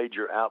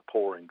major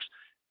outpourings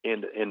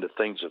into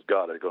things of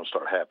God that are going to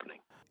start happening.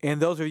 And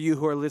those of you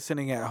who are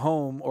listening at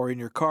home or in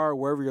your car,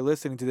 wherever you're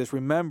listening to this,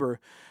 remember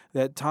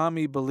that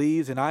Tommy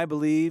believes, and I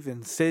believe,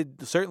 and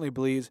Sid certainly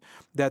believes,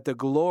 that the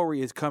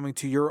glory is coming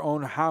to your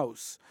own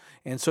house.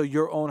 And so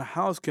your own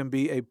house can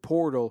be a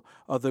portal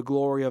of the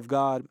glory of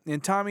God.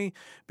 And Tommy,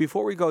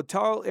 before we go,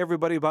 tell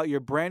everybody about your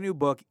brand new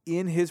book,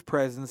 In His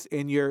Presence,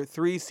 and your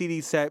 3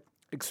 CD set,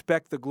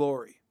 Expect the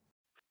Glory.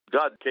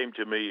 God came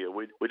to me.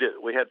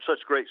 We had such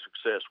great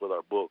success with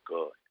our book,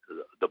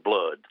 The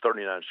Blood,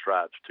 39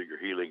 Stripes to Your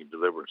Healing and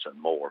Deliverance and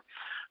More.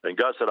 And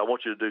God said, I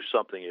want you to do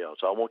something else.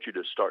 I want you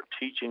to start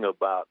teaching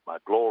about my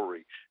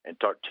glory and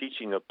start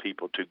teaching of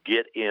people to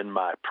get in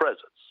my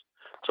presence.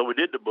 So we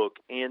did the book,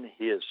 In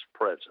His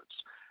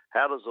Presence.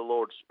 How does the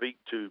Lord speak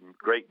to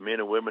great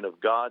men and women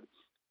of God?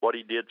 What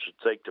He did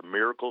to take to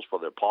miracles for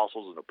the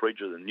apostles and the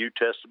preachers of the New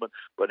Testament.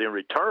 But in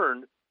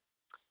return,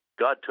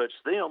 God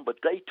touched them,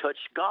 but they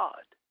touched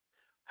God.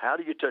 How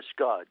do you touch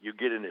God? You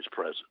get in His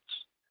presence.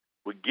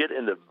 We get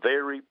in the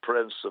very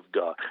presence of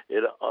God.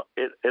 It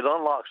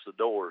unlocks the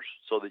doors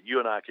so that you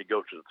and I can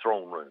go to the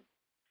throne room.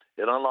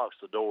 It unlocks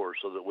the doors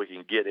so that we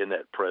can get in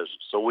that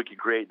presence, so we can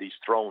create these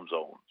throne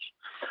zones.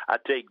 I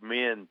take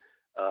men,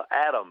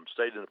 Adam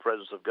stayed in the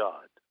presence of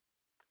God.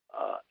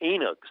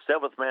 Enoch,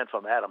 seventh man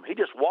from Adam, he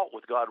just walked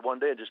with God one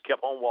day and just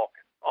kept on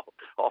walking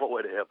all the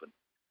way to heaven.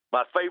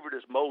 My favorite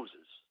is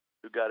Moses,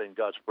 who got in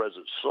God's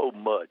presence so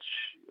much.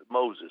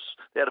 Moses,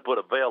 they had to put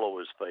a veil over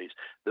his face.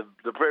 The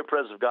very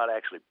presence of God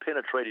actually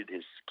penetrated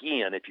his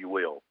skin, if you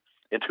will,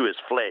 into his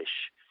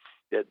flesh.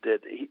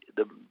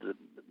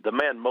 The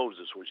man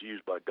Moses was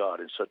used by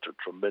God in such a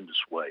tremendous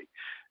way,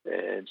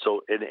 and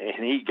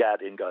he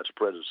got in God's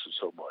presence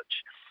so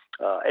much.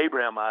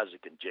 Abraham,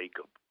 Isaac, and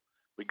Jacob.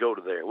 We go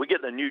to there. We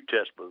get in the New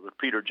Testament with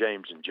Peter,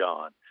 James, and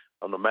John.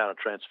 on the Mount of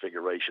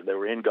Transfiguration. They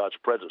were in God's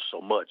presence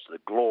so much. The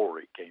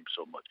glory came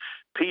so much.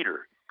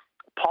 Peter,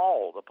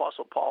 Paul, the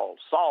Apostle Paul,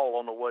 Saul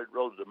on the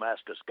road to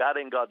Damascus got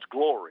in God's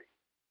glory.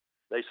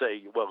 They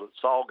say, well,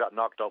 Saul got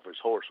knocked off his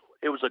horse.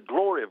 It was the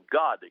glory of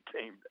God that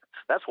came.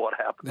 That's what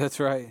happened. That's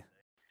right.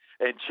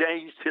 And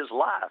changed his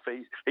life.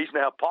 He's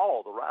now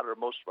Paul, the writer of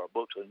most of our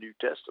books in the New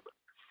Testament.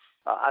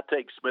 I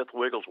take Smith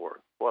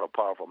Wigglesworth. What a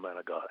powerful man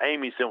of God.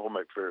 Amy Semple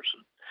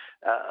McPherson.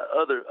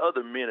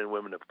 Other men and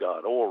women of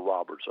God. Oral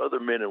Roberts. Other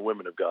men and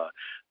women of God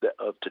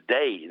of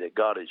today that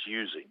God is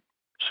using.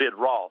 Sid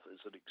Roth is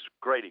a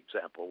great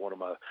example, one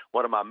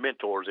of my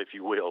mentors, if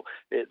you will,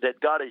 that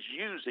God is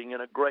using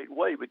in a great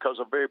way because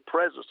of very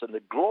presence, and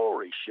the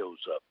glory shows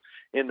up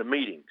in the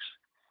meetings.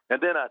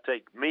 And then I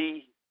take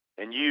me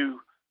and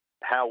you,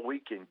 how we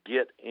can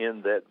get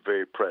in that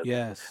very presence.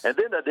 Yes. And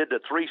then I did the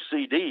 3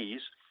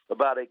 CDs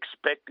about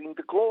expecting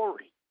the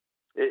glory.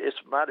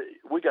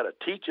 We got to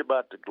teach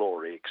about the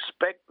glory,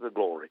 expect the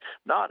glory,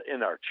 not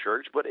in our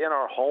church, but in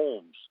our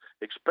homes.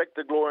 Expect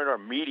the glory in our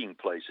meeting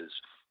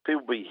places.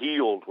 People be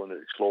healed when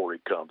the glory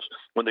comes,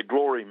 when the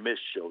glory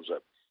mist shows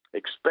up.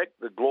 Expect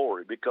the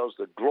glory because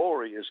the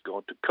glory is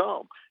going to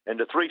come. And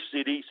the 3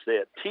 CD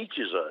set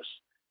teaches us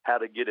how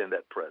to get in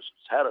that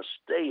presence, how to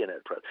stay in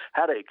that presence,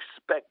 how to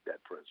expect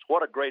that presence.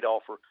 What a great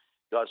offer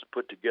God's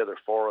put together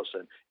for us,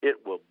 and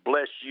it will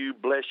bless you,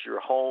 bless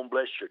your home,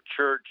 bless your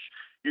church.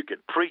 You can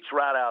preach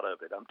right out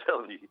of it. I'm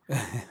telling you,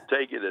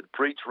 take it and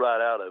preach right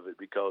out of it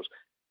because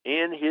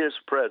in his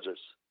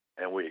presence,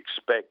 and we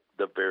expect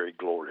the very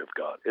glory of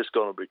God. It's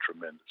going to be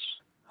tremendous.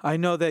 I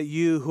know that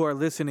you who are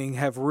listening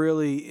have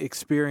really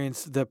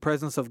experienced the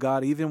presence of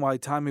God, even while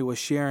Tommy was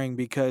sharing,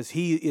 because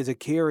he is a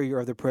carrier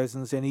of the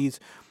presence, and he's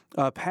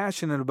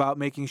passionate about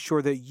making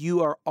sure that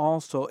you are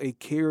also a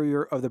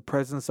carrier of the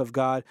presence of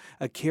God,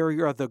 a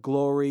carrier of the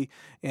glory,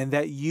 and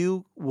that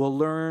you will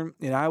learn,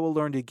 and I will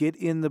learn to get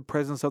in the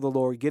presence of the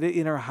Lord, get it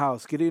in our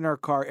house, get it in our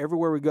car,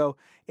 everywhere we go,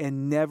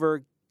 and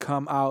never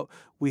come out.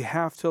 We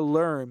have to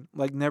learn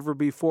like never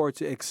before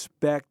to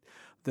expect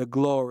the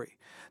glory.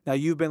 Now,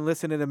 you've been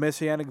listening to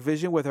Messianic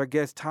Vision with our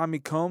guest Tommy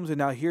Combs, and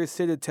now here's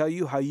Sid to tell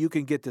you how you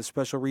can get this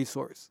special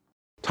resource.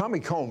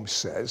 Tommy Combs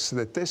says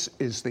that this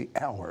is the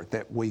hour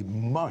that we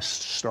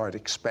must start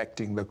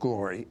expecting the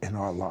glory in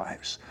our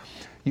lives.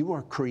 You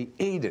are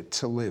created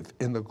to live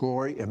in the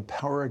glory and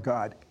power of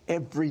God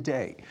every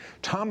day.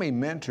 Tommy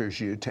mentors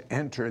you to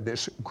enter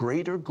this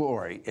greater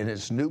glory in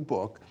his new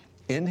book,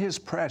 In His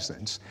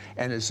Presence,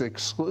 and his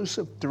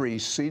exclusive 3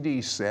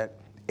 CD set,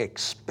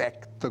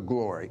 Expect the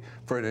Glory,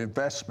 for an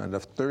investment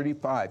of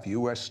 $35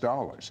 US.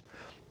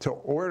 To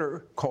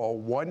order,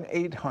 call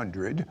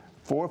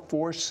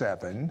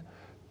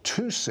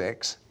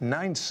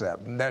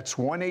 1-800-447-2697. That's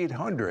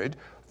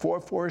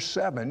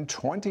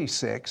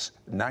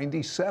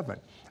 1-800-447-2697.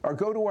 Or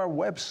go to our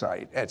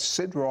website at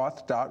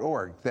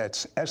sidroth.org.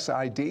 That's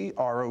SIDROTH.org.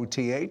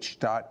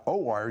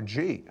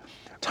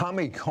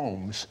 Tommy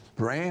Combs'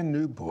 brand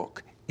new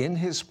book, In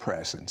His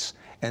Presence,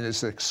 and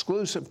his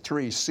exclusive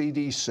 3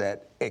 CD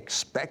set,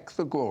 Expect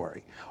the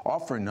Glory,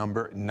 offer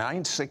number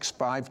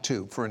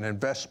 9652 for an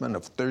investment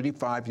of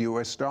 $35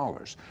 US.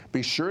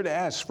 Be sure to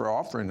ask for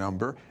offer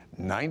number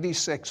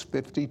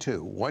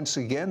 9652. Once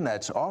again,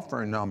 that's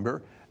offer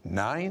number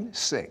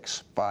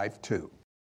 9652.